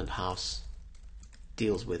fulfillment house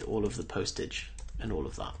deals with all of the postage and all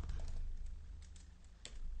of that.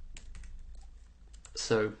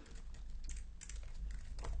 So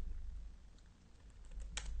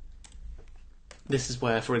this is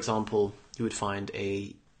where, for example, you would find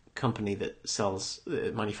a company that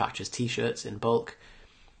manufactures t-shirts in bulk.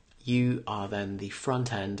 You are then the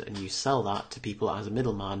front end and you sell that to people as a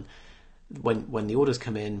middleman. When the orders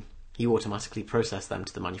come in, you automatically process them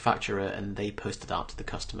to the manufacturer and they post it out to the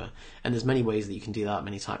customer. And there's many ways that you can do that,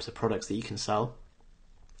 many types of products that you can sell.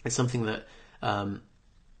 It's something that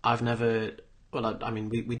I've never,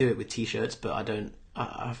 we do it with t-shirts, but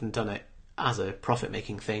I haven't done it as a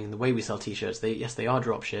profit-making thing. The way we sell t-shirts, they are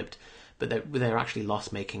drop shipped, but they're actually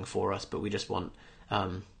loss-making for us, but we just want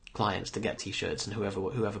clients to get t-shirts, and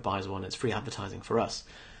whoever buys one, it's free advertising for us.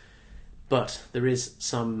 But there are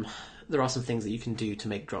some things that you can do to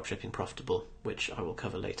make dropshipping profitable, which I will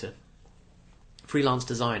cover later. Freelance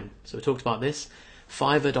design. So we talked about this.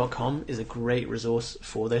 Fiverr.com is a great resource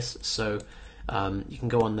for this. So you can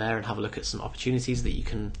go on there and have a look at some opportunities that you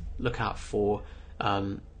can look at for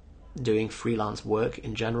doing freelance work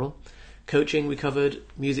in general. Coaching we covered,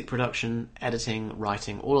 music production, editing,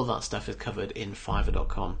 writing, all of that stuff is covered in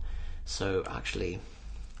Fiverr.com. So actually,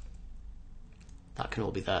 that can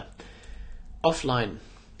all be there. Offline.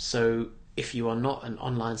 So if you are not an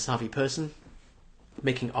online savvy person,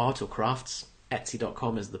 making art or crafts,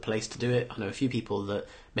 Etsy.com is the place to do it. I know a few people that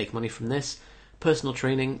make money from this. Personal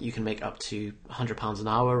training, you can make up to £100 an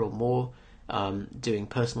hour or more doing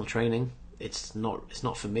personal training. It's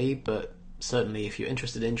not for me, but certainly if you're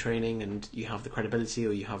interested in training and you have the credibility,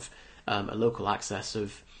 or you have a local access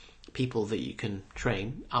of people that you can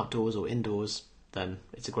train outdoors or indoors, then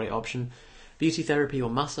it's a great option. Beauty therapy or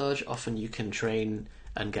massage, often you can train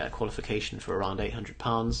and get a qualification for around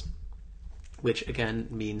 £800, which again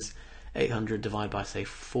means 800 divided by, say,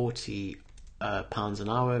 40 pounds an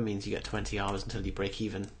hour means you get 20 hours until you break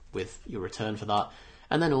even with your return for that.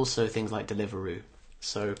 And then also things like Deliveroo.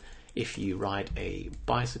 So if you ride a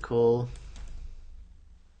bicycle,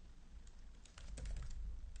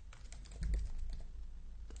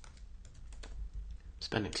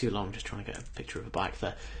 spending too long just trying to get a picture of a bike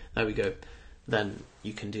there. There we go. Then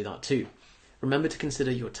you can do that too. Remember to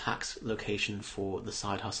consider your tax location for the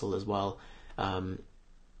side hustle as well.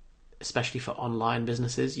 Especially for online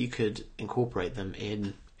businesses, you could incorporate them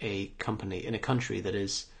in a country that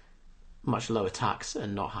is much lower tax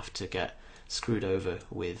and not have to get screwed over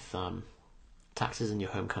with taxes in your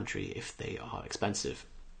home country if they are expensive.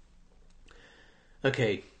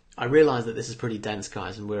 Okay, I realise that this is pretty dense,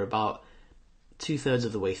 guys, and we're about 2/3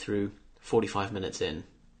 of the way through, 45 minutes in.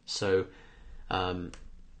 So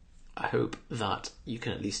I hope that you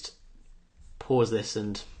can at least pause this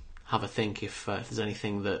and have a think if there's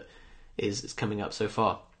anything that is coming up so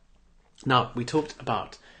far. Now, we talked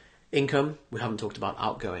about income, we haven't talked about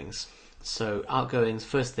outgoings. So outgoings,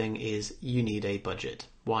 first thing is you need a budget,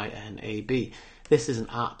 YNAB. This is an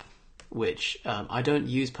app which I don't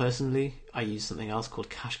use personally. I use something else called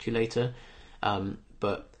Cashculator,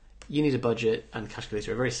 but you need a budget and Cashculator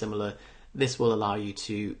are very similar. This will allow you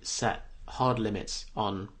to set hard limits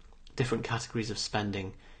on different categories of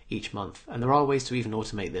spending each month, and there are ways to even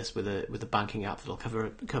automate this with a banking app that I'll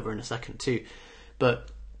cover in a second too.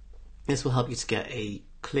 But this will help you to get a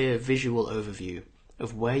clear visual overview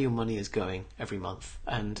of where your money is going every month,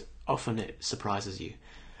 and often it surprises you.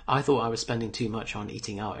 I thought I was spending too much on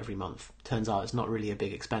eating out every month. Turns out it's not really a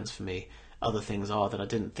big expense for me. Other things are that I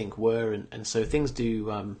didn't think were, and so things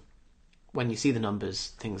do, when you see the numbers,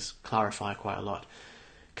 things clarify quite a lot.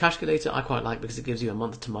 Cashculator I quite like because it gives you a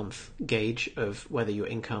month-to-month gauge of whether your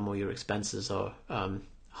income or your expenses are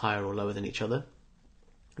higher or lower than each other.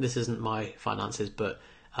 This isn't my finances, but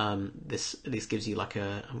this at least gives you like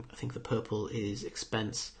I think the purple is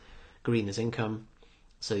expense, green is income.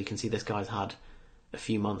 So you can see this guy's had a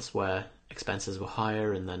few months where expenses were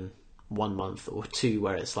higher and then 1 month or two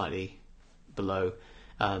where it's slightly below.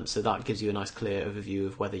 So that gives you a nice clear overview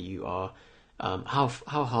of whether you are how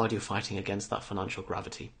hard you're fighting against that financial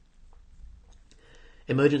gravity.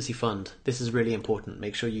 Emergency fund. This is really important.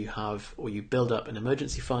 Make sure you have or you build up an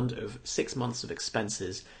emergency fund of 6 months of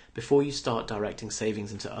expenses before you start directing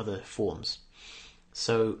savings into other forms.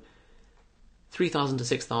 So £3,000 to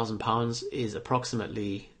 £6,000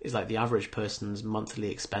 is like the average person's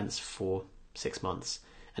monthly expense for 6 months.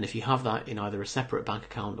 And if you have that in either a separate bank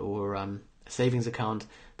account or a savings account,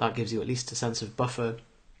 that gives you at least a sense of buffer,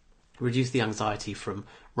 reduce the anxiety from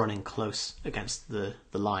running close against the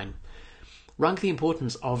line. Rank the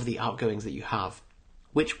importance of the outgoings that you have.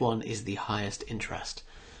 Which one is the highest interest?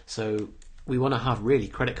 So we want to have really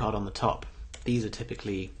credit card on the top. These are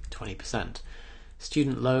typically 20%.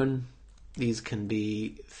 Student loan, these can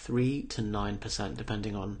be 3 to 9%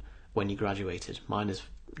 depending on when you graduated. Mine is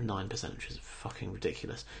 9%, which is fucking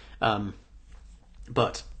ridiculous.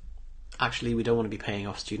 But actually we don't want to be paying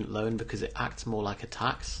off student loan because it acts more like a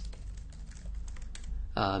tax.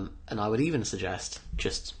 And I would even suggest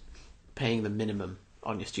just paying the minimum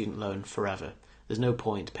on your student loan forever. There's no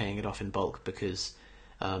point paying it off in bulk because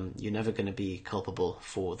you're never going to be culpable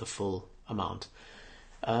for the full amount,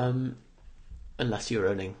 unless you're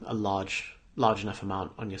earning a large enough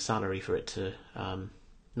amount on your salary for it to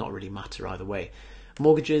not really matter either way.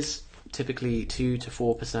 Mortgages, typically 2 to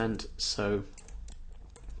 4%, so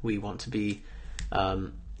we want to be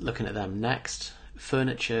looking at them next.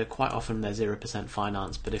 Furniture, quite often they're 0%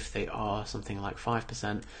 finance, but if they are something like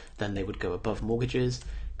 5%, then they would go above mortgages.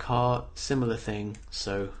 Car, similar thing,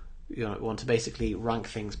 so you want to basically rank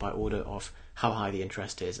things by order of how high the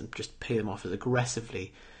interest is and just pay them off as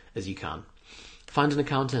aggressively as you can. Find an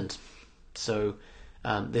accountant. So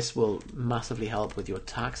this will massively help with your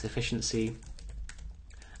tax efficiency.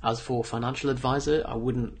 As for financial advisor, I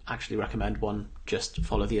wouldn't actually recommend one. Just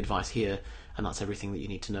follow the advice here, and that's everything that you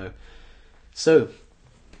need to know. So,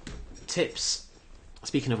 tips.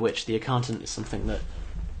 Speaking of which, the accountant is something that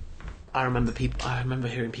I remember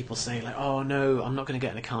hearing people say, like, "Oh no, I'm not going to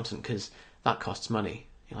get an accountant because that costs money."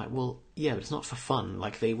 You're like, well, yeah, but it's not for fun.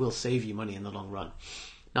 Like, they will save you money in the long run.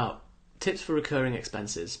 Now, tips for recurring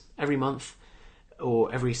expenses. Every month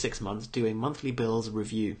or every 6 months, do a monthly bills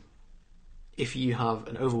review. If you have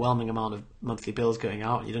an overwhelming amount of monthly bills going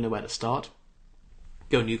out and you don't know where to start,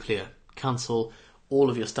 go nuclear. Cancel all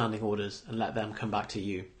of your standing orders and let them come back to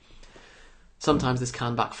you. Sometimes this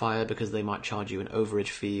can backfire because they might charge you an overage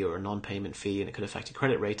fee or a non-payment fee and it could affect your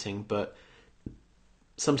credit rating, but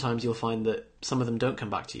sometimes you'll find that some of them don't come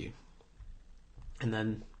back to you. And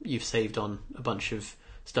then you've saved on a bunch of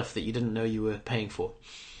stuff that you didn't know you were paying for.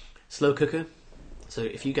 Slow cooker. So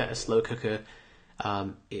if you get a slow cooker,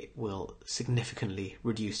 it will significantly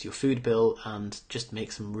reduce your food bill and just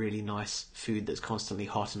make some really nice food that's constantly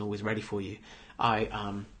hot and always ready for you. I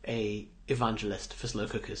am a evangelist for slow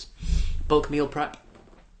cookers. Bulk meal prep.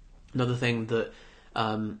 Another thing that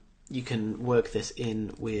you can work this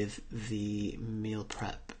in with the meal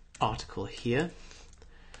prep article here.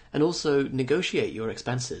 And also negotiate your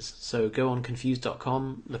expenses. So go on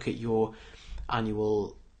confused.com, look at your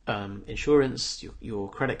annual insurance, your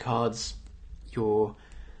credit cards, your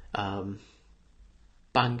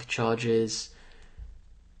bank charges,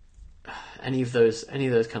 any of those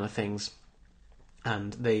kind of things,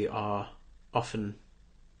 and they are often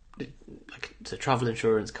like so travel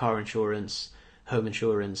insurance, car insurance, home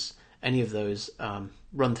insurance, any of those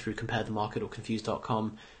run through Compare the Market or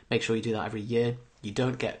confused.com. Make sure you do that every year. You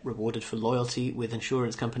don't get rewarded for loyalty with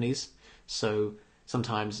insurance companies, so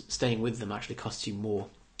sometimes staying with them actually costs you more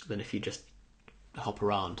than if you just hop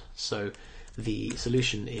around. So the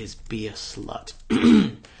solution is be a slut.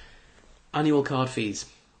 Annual card fees.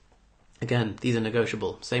 Again, these are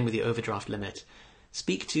negotiable. Same with your overdraft limit.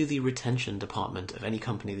 Speak to the retention department of any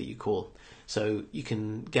company that you call. So you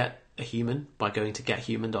can get a human by going to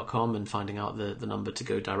gethuman.com and finding out the number to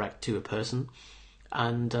go direct to a person.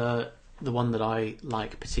 And the one that I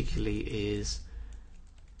like particularly is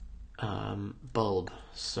Bulb.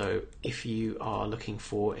 So if you are looking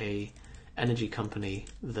for a energy company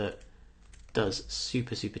that does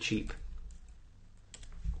super cheap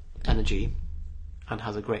energy and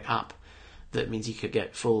has a great app that means you could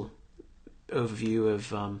get full overview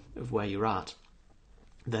of where you're at,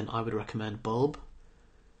 then I would recommend Bulb.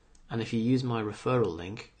 And if you use my referral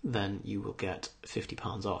link, then you will get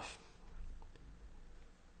 £50 off.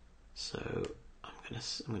 So I'm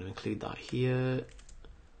going to include that here.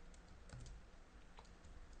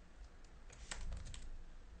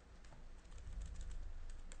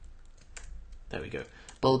 There we go.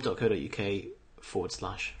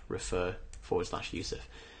 bulb.co.uk/refer/Yusuf.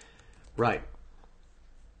 Right.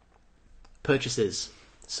 Purchases.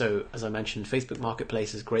 So as I mentioned, Facebook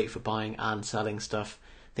Marketplace is great for buying and selling stuff,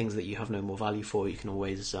 things that you have no more value for. You can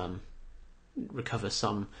always recover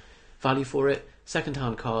some value for it.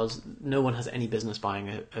 Second-hand cars, no one has any business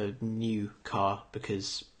buying a new car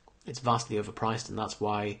because it's vastly overpriced, and that's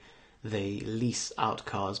why they lease out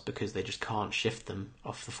cars, because they just can't shift them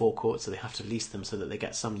off the forecourt, so they have to lease them so that they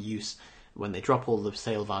get some use when they drop all the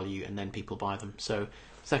sale value and then people buy them. So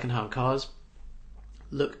second-hand cars,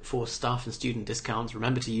 look for staff and student discounts.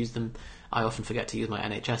 Remember to use them. I often forget to use my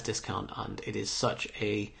NHS discount, and it is such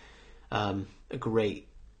a great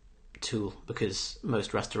tool because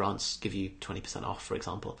most restaurants give you 20% off, for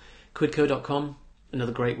example. Quidco.com,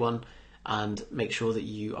 another great one, and make sure that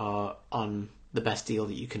you are on the best deal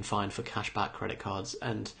that you can find for cashback credit cards.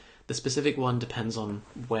 And the specific one depends on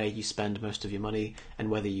where you spend most of your money and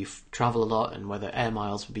whether you travel a lot and whether air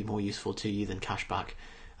miles would be more useful to you than cashback.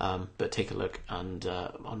 But take a look and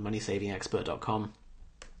on moneysavingexpert.com.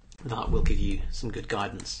 That will give you some good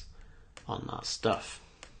guidance on that stuff.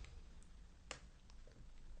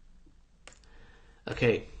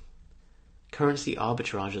 Okay, currency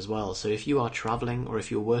arbitrage as well. So if you are traveling or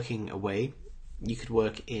if you're working away, you could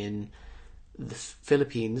work in the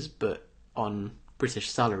Philippines but on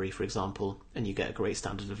British salary, for example, and you get a great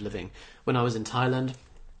standard of living. When I was in Thailand,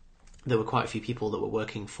 there were quite a few people that were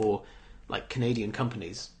working for like Canadian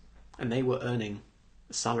companies, and they were earning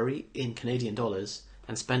salary in Canadian dollars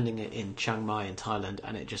and spending it in Chiang Mai in Thailand,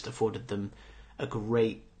 and it just afforded them a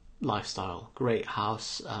great lifestyle, great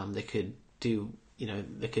house. They could do,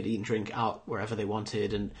 they could eat and drink out wherever they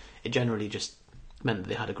wanted, and it generally just meant that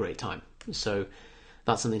they had a great time. So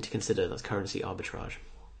that's something to consider. That's currency arbitrage.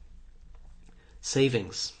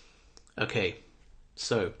 Savings. Okay,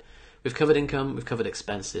 so we've covered income, we've covered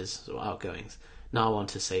expenses, or outgoings. Now on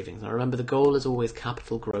to savings. Now remember, the goal is always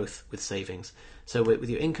capital growth with savings. So with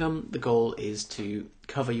your income, the goal is to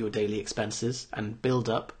cover your daily expenses and build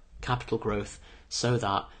up capital growth so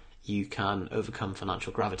that you can overcome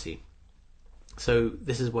financial gravity. So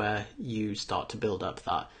this is where you start to build up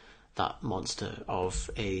that monster of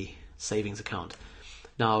a savings account.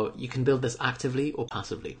 Now you can build this actively or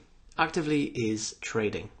passively. Actively is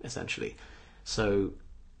trading, essentially. So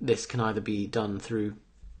this can either be done through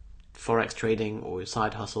Forex trading or your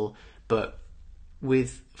side hustle, but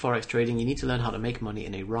with Forex trading you need to learn how to make money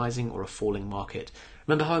in a rising or a falling market.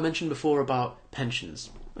 Remember how I mentioned before about pensions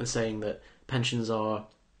and saying that pensions are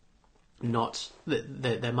not,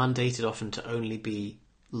 they're mandated often to only be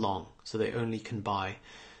long, so they only can buy.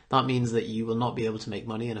 That means that you will not be able to make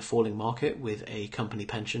money in a falling market with a company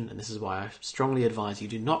pension, and this is why I strongly advise you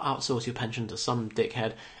do not outsource your pension to some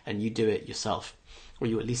dickhead and you do it yourself, or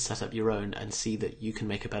you at least set up your own and see that you can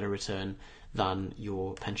make a better return than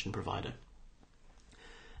your pension provider.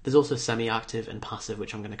 There's also semi-active and passive,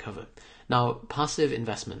 which I'm going to cover. Now, passive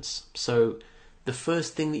investments. So the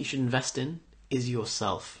first thing that you should invest in is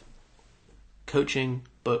yourself. Coaching,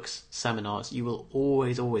 books, seminars, you will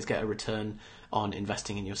always get a return on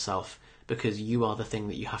investing in yourself because you are the thing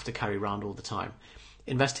that you have to carry around all the time.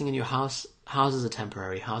 Investing in your house, houses are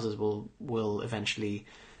temporary. Houses will eventually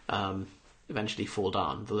fall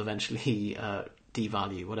down. They'll eventually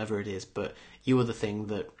devalue, whatever it is. But you are the thing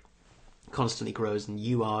that constantly grows, and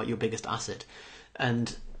you are your biggest asset.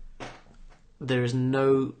 And there is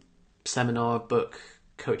no seminar, book,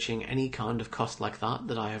 coaching, any kind of cost like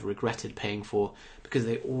that I have regretted paying for, because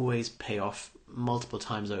they always pay off multiple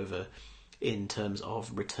times over in terms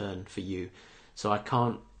of return for you. So I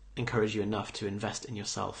can't encourage you enough to invest in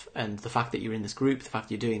yourself. And the fact that you're in this group, the fact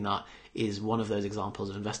that you're doing that, is one of those examples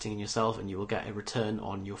of investing in yourself, and you will get a return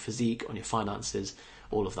on your physique, on your finances,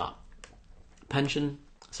 all of that. Pension.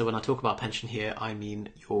 So when I talk about pension here, I mean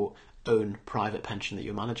your own private pension that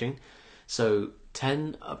you're managing. So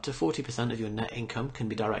 10 up to 40% of your net income can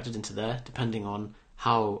be directed into there, depending on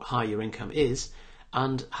how high your income is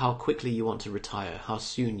and how quickly you want to retire, how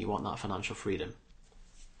soon you want that financial freedom,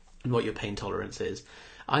 and what your pain tolerance is.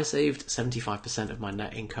 I saved 75% of my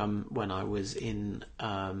net income when I was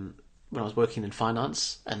working in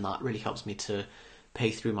finance, and that really helps me to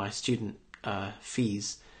pay through my student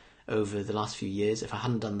fees over the last few years. If I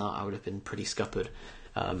hadn't done that, I would have been pretty scuppered.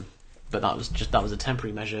 But that was a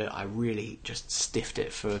temporary measure. I really just stiffed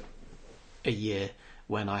it for a year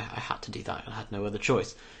when I had to do that. I had no other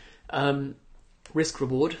choice. Risk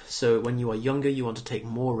reward. So when you are younger, you want to take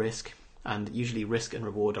more risk, and usually risk and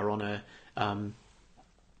reward are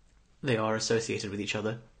they are associated with each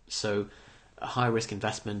other. So a high risk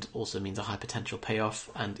investment also means a high potential payoff.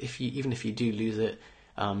 And even if you do lose it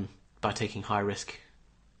by taking high risk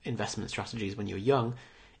investment strategies when you're young,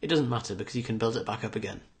 it doesn't matter because you can build it back up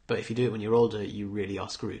again. But if you do it when you're older, you really are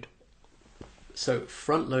screwed. So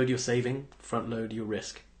front load your saving, front load your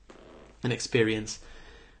risk, and experience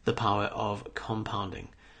the power of compounding.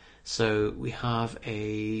 So we have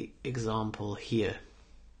a example here.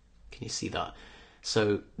 Can you see that?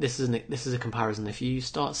 So this is a comparison. If you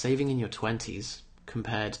start saving in your 20s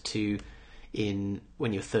compared to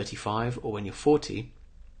when you're 35 or when you're 40,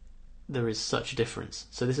 there is such a difference.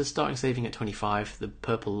 So this is starting saving at 25, the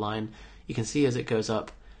purple line. You can see as it goes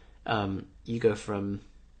up, you go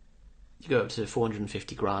up to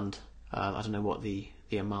 450 grand. I don't know what the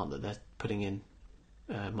amount that they're putting in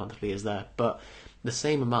monthly is there, but the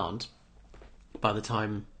same amount by the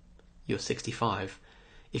time you're 65,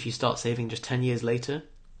 if you start saving just 10 years later,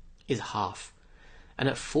 is half. And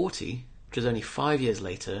at 40, which is only 5 years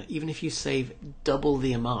later, even if you save double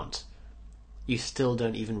the amount, you still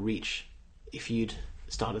don't even reach if you'd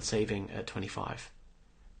started saving at 25.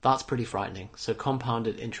 That's pretty frightening. So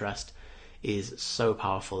compounded interest is so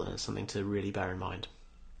powerful, and it's something to really bear in mind.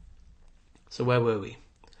 So where were we?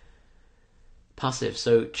 Passive.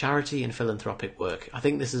 So charity and philanthropic work. I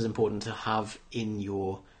think this is important to have in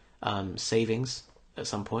your savings at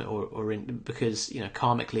some point, because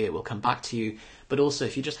karmically it will come back to you. But also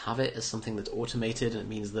if you just have it as something that's automated, and it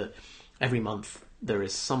means that every month there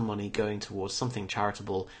is some money going towards something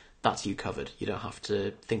charitable, that's you covered. You don't have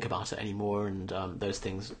to think about it anymore, and those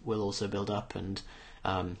things will also build up, and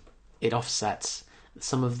it offsets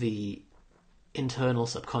some of the internal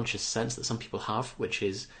subconscious sense that some people have, which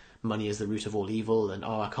is money is the root of all evil, and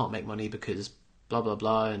I can't make money because blah blah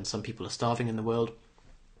blah, and some people are starving in the world.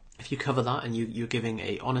 If you cover that and you're giving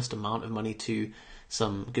a honest amount of money to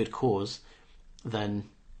some good cause, then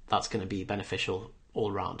that's going to be beneficial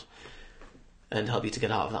all round and help you to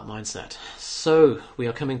get out of that mindset. So we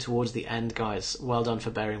are coming towards the end, guys. Well done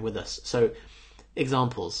for bearing with us. So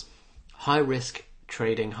examples. High risk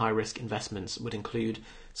trading, high risk investments would include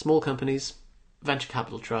small companies, venture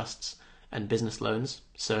capital trusts, and business loans.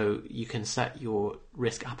 So you can set your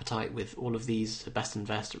risk appetite with all of these: Best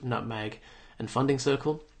Invest, Nutmeg, and Funding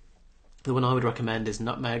Circle. The one I would recommend is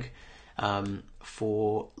Nutmeg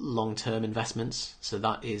for long-term investments. So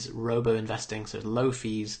that is robo-investing, so low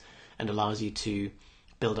fees, and allows you to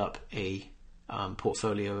build up a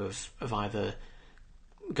portfolio of either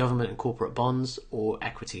government and corporate bonds or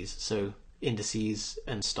equities, so indices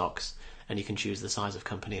and stocks, and you can choose the size of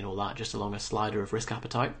company and all that just along a slider of risk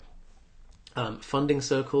appetite. Funding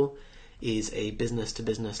Circle is a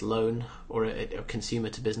business-to-business loan or a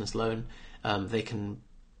consumer-to-business loan. They can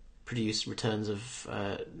produce returns of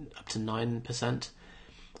up to 9%.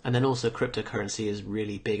 And then also cryptocurrency is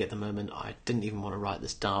really big at the moment. I didn't even want to write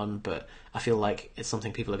this down, but I feel like it's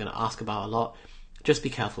something people are going to ask about a lot. Just be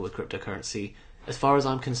careful with cryptocurrency. As far as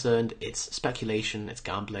I'm concerned, it's speculation, it's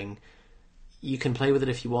gambling. You can play with it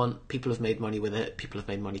if you want. People have made money with it. People have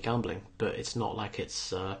made money gambling, but it's not like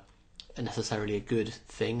it's necessarily a good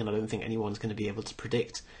thing, and I don't think anyone's going to be able to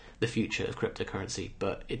predict the future of cryptocurrency,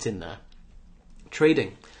 but it's in there.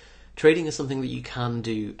 Trading is something that you can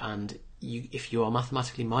do, and if you are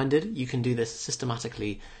mathematically minded, you can do this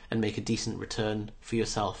systematically and make a decent return for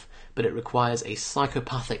yourself, but it requires a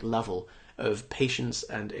psychopathic level of patience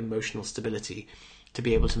and emotional stability to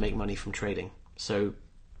be able to make money from trading. So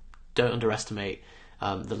don't underestimate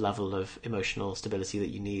the level of emotional stability that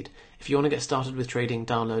you need. If you want to get started with trading,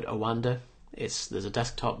 download Oanda. There's a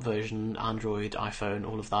desktop version, Android, iPhone,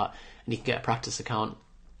 all of that, and you can get a practice account.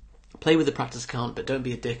 Play with the practice account, but don't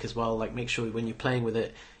be a dick as well. Like, make sure when you're playing with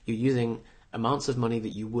it, you're using amounts of money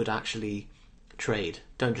that you would actually trade.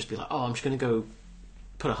 Don't just be like, oh, I'm just going to go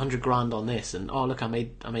put 100 grand on this, and oh look, I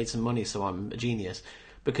made some money, so I'm a genius,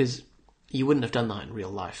 because you wouldn't have done that in real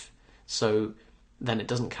life. So then it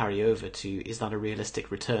doesn't carry over to, is that a realistic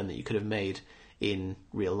return that you could have made in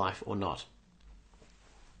real life or not?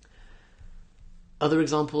 Other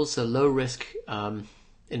examples, so low risk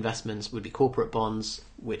investments would be corporate bonds,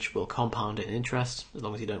 which will compound in interest as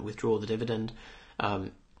long as you don't withdraw the dividend.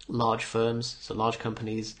 Large firms, so large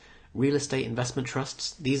companies, real estate investment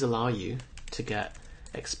trusts, these allow you to get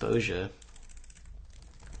exposure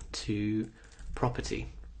to property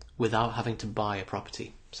without having to buy a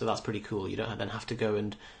property. So that's pretty cool. You don't then have to go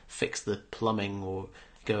and fix the plumbing or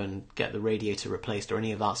go and get the radiator replaced or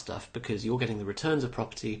any of that stuff, because you're getting the returns of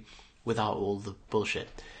property without all the bullshit.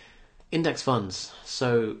 Index funds.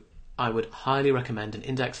 So I would highly recommend an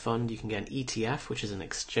index fund. You can get an ETF, which is an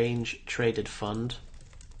exchange traded fund.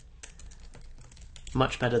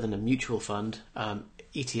 Much better than a mutual fund.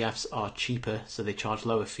 ETFs are cheaper, so they charge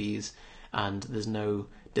lower fees, and there's no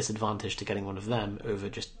disadvantage to getting one of them over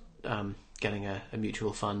just getting a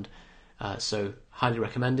mutual fund. So highly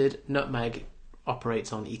recommended. Nutmeg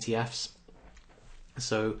operates on ETFs.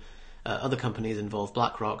 So other companies involve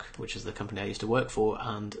BlackRock, which is the company I used to work for,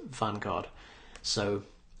 and Vanguard. So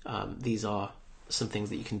these are some things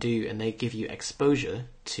that you can do, and they give you exposure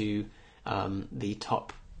to the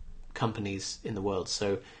top companies in the world.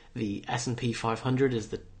 So the S&P 500 is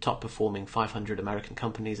the top performing 500 American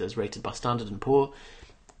companies as rated by Standard & Poor's.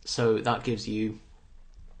 So that gives you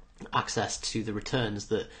access to the returns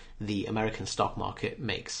that the American stock market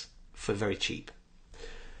makes for very cheap.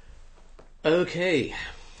 Okay.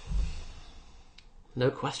 No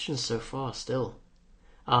questions so far still.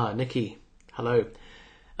 Nikki, hello.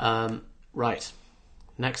 Right.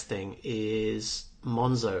 Next thing is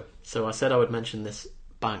Monzo. So I said I would mention this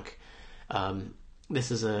bank. This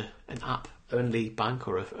is an app-only bank,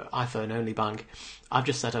 or an iPhone-only bank. I've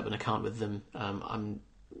just set up an account with them.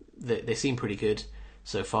 They seem pretty good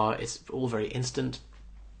so far. It's all very instant.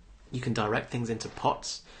 You can direct things into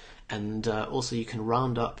pots, and also you can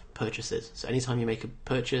round up purchases. So anytime you make a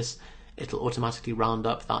purchase, it'll automatically round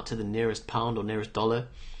up that to the nearest pound or nearest dollar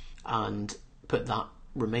and put that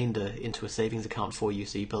remainder into a savings account for you,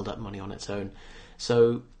 so you build up money on its own.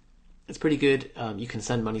 So it's pretty good. You can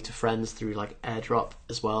send money to friends through like AirDrop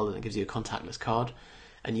as well, and it gives you a contactless card,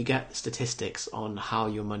 and you get statistics on how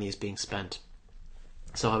your money is being spent.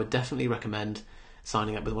 So I would definitely recommend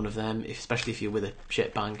signing up with one of them, especially if you're with a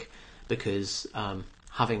shit bank, because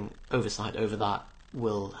having oversight over that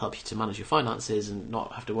will help you to manage your finances and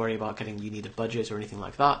not have to worry about you need a budget or anything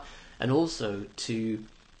like that, and also to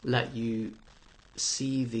let you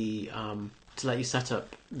see to let you set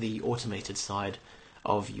up the automated side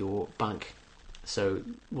of your bank. So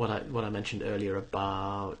what I mentioned earlier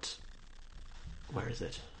about where is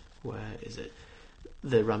it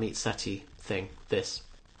the Ramit Sethi thing, this.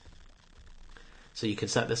 So you can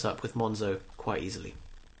set this up with Monzo quite easily.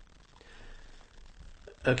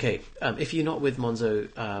 Okay, if you're not with Monzo,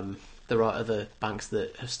 there are other banks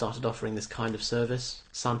that have started offering this kind of service.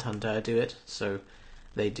 Santander do it, so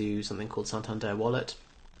they do something called Santander Wallet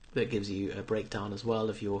that gives you a breakdown as well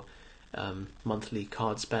of your monthly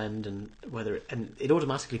card spend, and it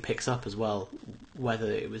automatically picks up as well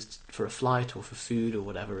whether it was for a flight or for food or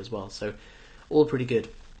whatever as well. So all pretty good.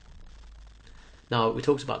 Now, we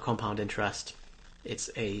talked about compound interest. It's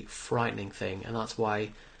a frightening thing, and that's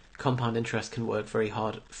why compound interest can work very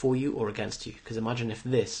hard for you or against you. Because imagine if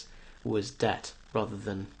this was debt rather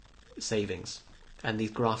than savings, and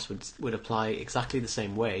these graphs would apply exactly the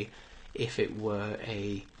same way if it were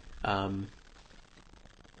a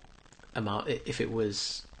amount. If it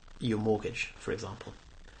was your mortgage, for example.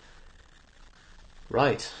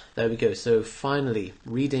 Right, there we go. So finally,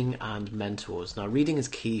 reading and mentors. Now, reading is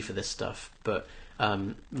key for this stuff, but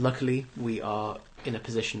luckily we are in a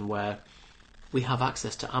position where we have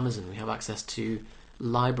access to Amazon. We have access to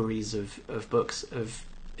libraries of books, of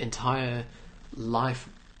entire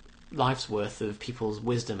life's worth of people's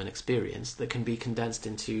wisdom and experience that can be condensed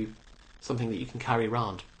into something that you can carry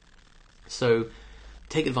around. So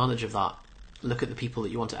take advantage of that. Look at the people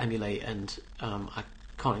that you want to emulate, and I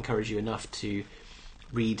can't encourage you enough to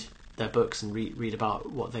read their books and read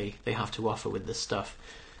about what they have to offer with this stuff.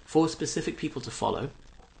 For specific people to follow,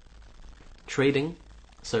 trading,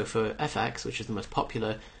 so for FX, which is the most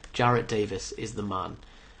popular, Jarrett Davis is the man.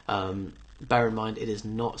 Bear in mind, it is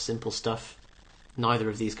not simple stuff. Neither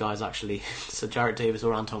of these guys actually, so Jarrett Davis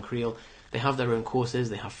or Anton Kreil, they have their own courses,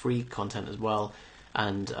 they have free content as well,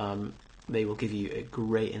 and they will give you a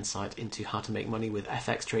great insight into how to make money with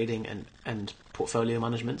FX trading and portfolio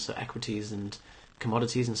management, so equities and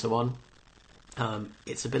commodities and so on.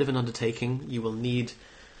 It's a bit of an undertaking. You will need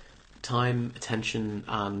time, attention,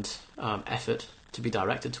 and effort to be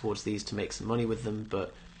directed towards these to make some money with them,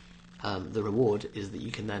 but the reward is that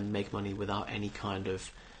you can then make money without any kind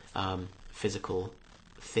of physical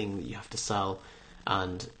thing that you have to sell,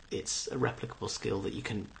 and it's a replicable skill that you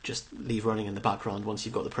can just leave running in the background once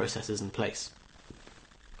you've got the processes in place.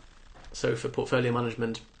 So for portfolio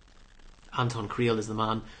management, Anton Kreil is the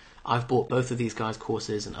man. I've bought both of these guys'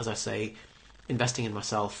 courses, and as I say, investing in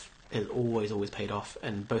myself has always paid off,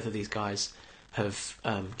 and both of these guys have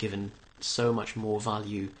given so much more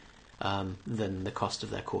value than the cost of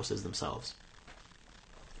their courses themselves.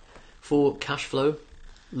 For cash flow,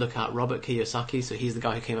 look at Robert Kiyosaki. So he's the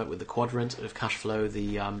guy who came up with the quadrant of cash flow,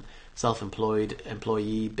 the self-employed,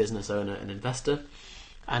 employee, business owner, and investor.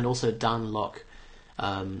 And also Dan Lok.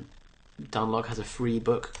 Dan Lok has a free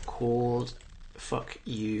book called Fuck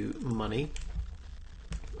You Money.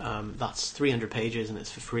 That's 300 pages and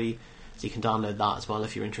it's for free, so you can download that as well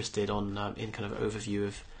if you're interested in kind of overview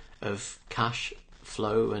of cash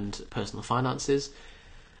flow and personal finances.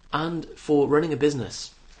 And for running a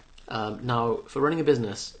business, now for running a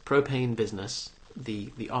business, Propane Business,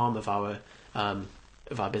 the arm of our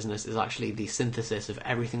business, is actually the synthesis of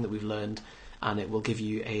everything that we've learned, and it will give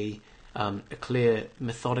you a clear,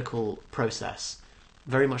 methodical process,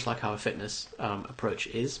 very much like our fitness approach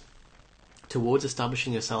is, towards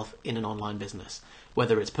establishing yourself in an online business,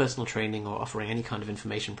 whether it's personal training or offering any kind of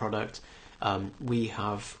information product. We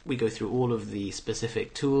go through all of the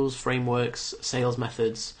specific tools, frameworks, sales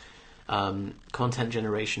methods, content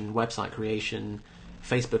generation, website creation,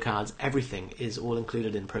 Facebook ads. Everything is all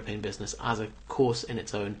included in Propane Business as a course in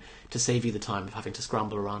its own, to save you the time of having to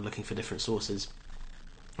scramble around looking for different sources,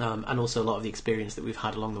 and also a lot of the experience that we've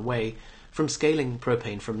had along the way from scaling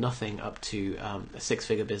Propane from nothing up to a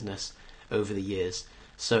six-figure business over the years.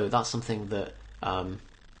 So that's something that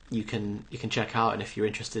you can check out, and if you're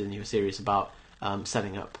interested and you're serious about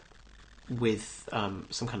setting up with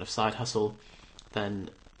some kind of side hustle, then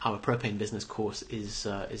our Propane Business course is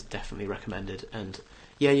definitely recommended. And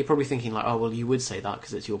yeah, you're probably thinking like, oh well, you would say that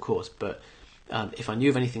because it's your course, but if I knew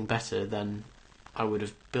of anything better, then I would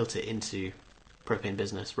have built it into Propane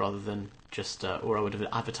Business rather than just, or I would have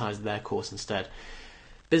advertised their course instead.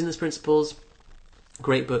 Business Principles,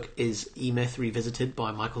 great book, is E-Myth Revisited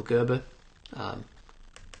by Michael Gerber.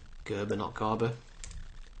 Gerber, not Garber.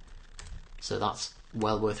 So that's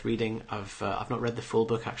well worth reading. I've not read the full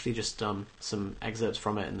book actually, just some excerpts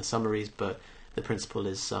from it and the summaries, but the principle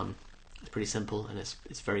is it's pretty simple, and it's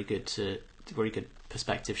very good very good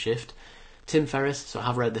perspective shift. Tim Ferriss, so I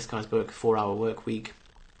have read this guy's book, 4 Hour Work Week.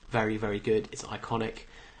 Very, very good. It's iconic.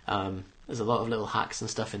 There's a lot of little hacks and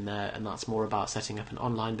stuff in there, and that's more about setting up an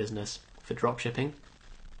online business for dropshipping.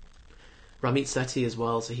 Ramit Sethi as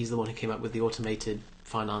well, so he's the one who came up with the automated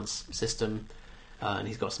finance system, and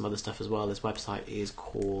he's got some other stuff as well. His website is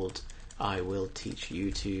called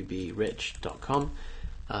iwillteachyoutoberich.com.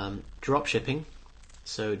 Dropshipping,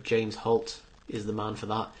 so James Holt is the man for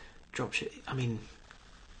that.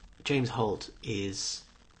 James Holt is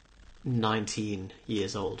 19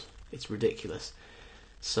 years old. It's ridiculous.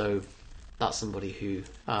 So that's somebody who,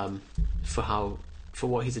 for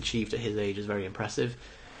what he's achieved at his age, is very impressive.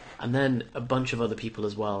 And then a bunch of other people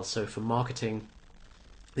as well. So for marketing,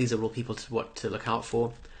 these are all people to look out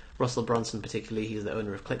for. Russell Brunson particularly, he's the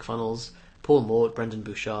owner of ClickFunnels. Paul Mort, Brendan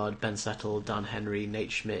Bouchard, Ben Settle, Dan Henry,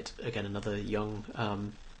 Nate Schmidt, again another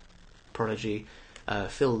young prodigy.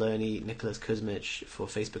 Phil Lerney, Nicholas Kuzmich for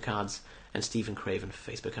Facebook ads, and Stephen Craven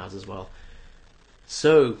for Facebook ads as well.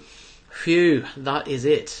 So, that is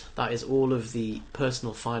it. That is all of the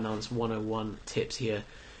personal finance 101 tips here.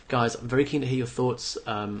 Guys, I'm very keen to hear your thoughts.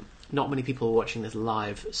 Not many people are watching this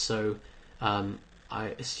live, so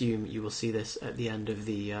I assume you will see this at the end of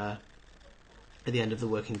the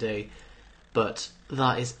working day. But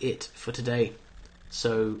that is it for today.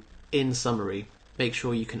 So, in summary, make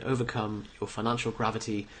sure you can overcome your financial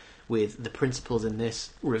gravity with the principles in this.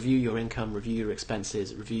 Review your income, review your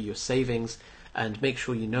expenses, review your savings, and make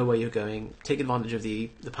sure you know where you're going. Take advantage of the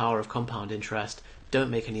power of compound interest.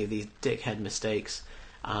 Don't make any of these dickhead mistakes,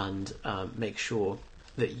 and make sure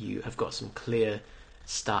that you have got some clear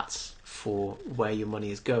stats for where your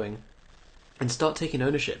money is going, and start taking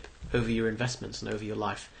ownership over your investments and over your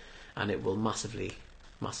life, and it will massively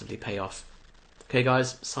pay off. Okay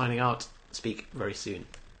guys, signing out. Speak very soon.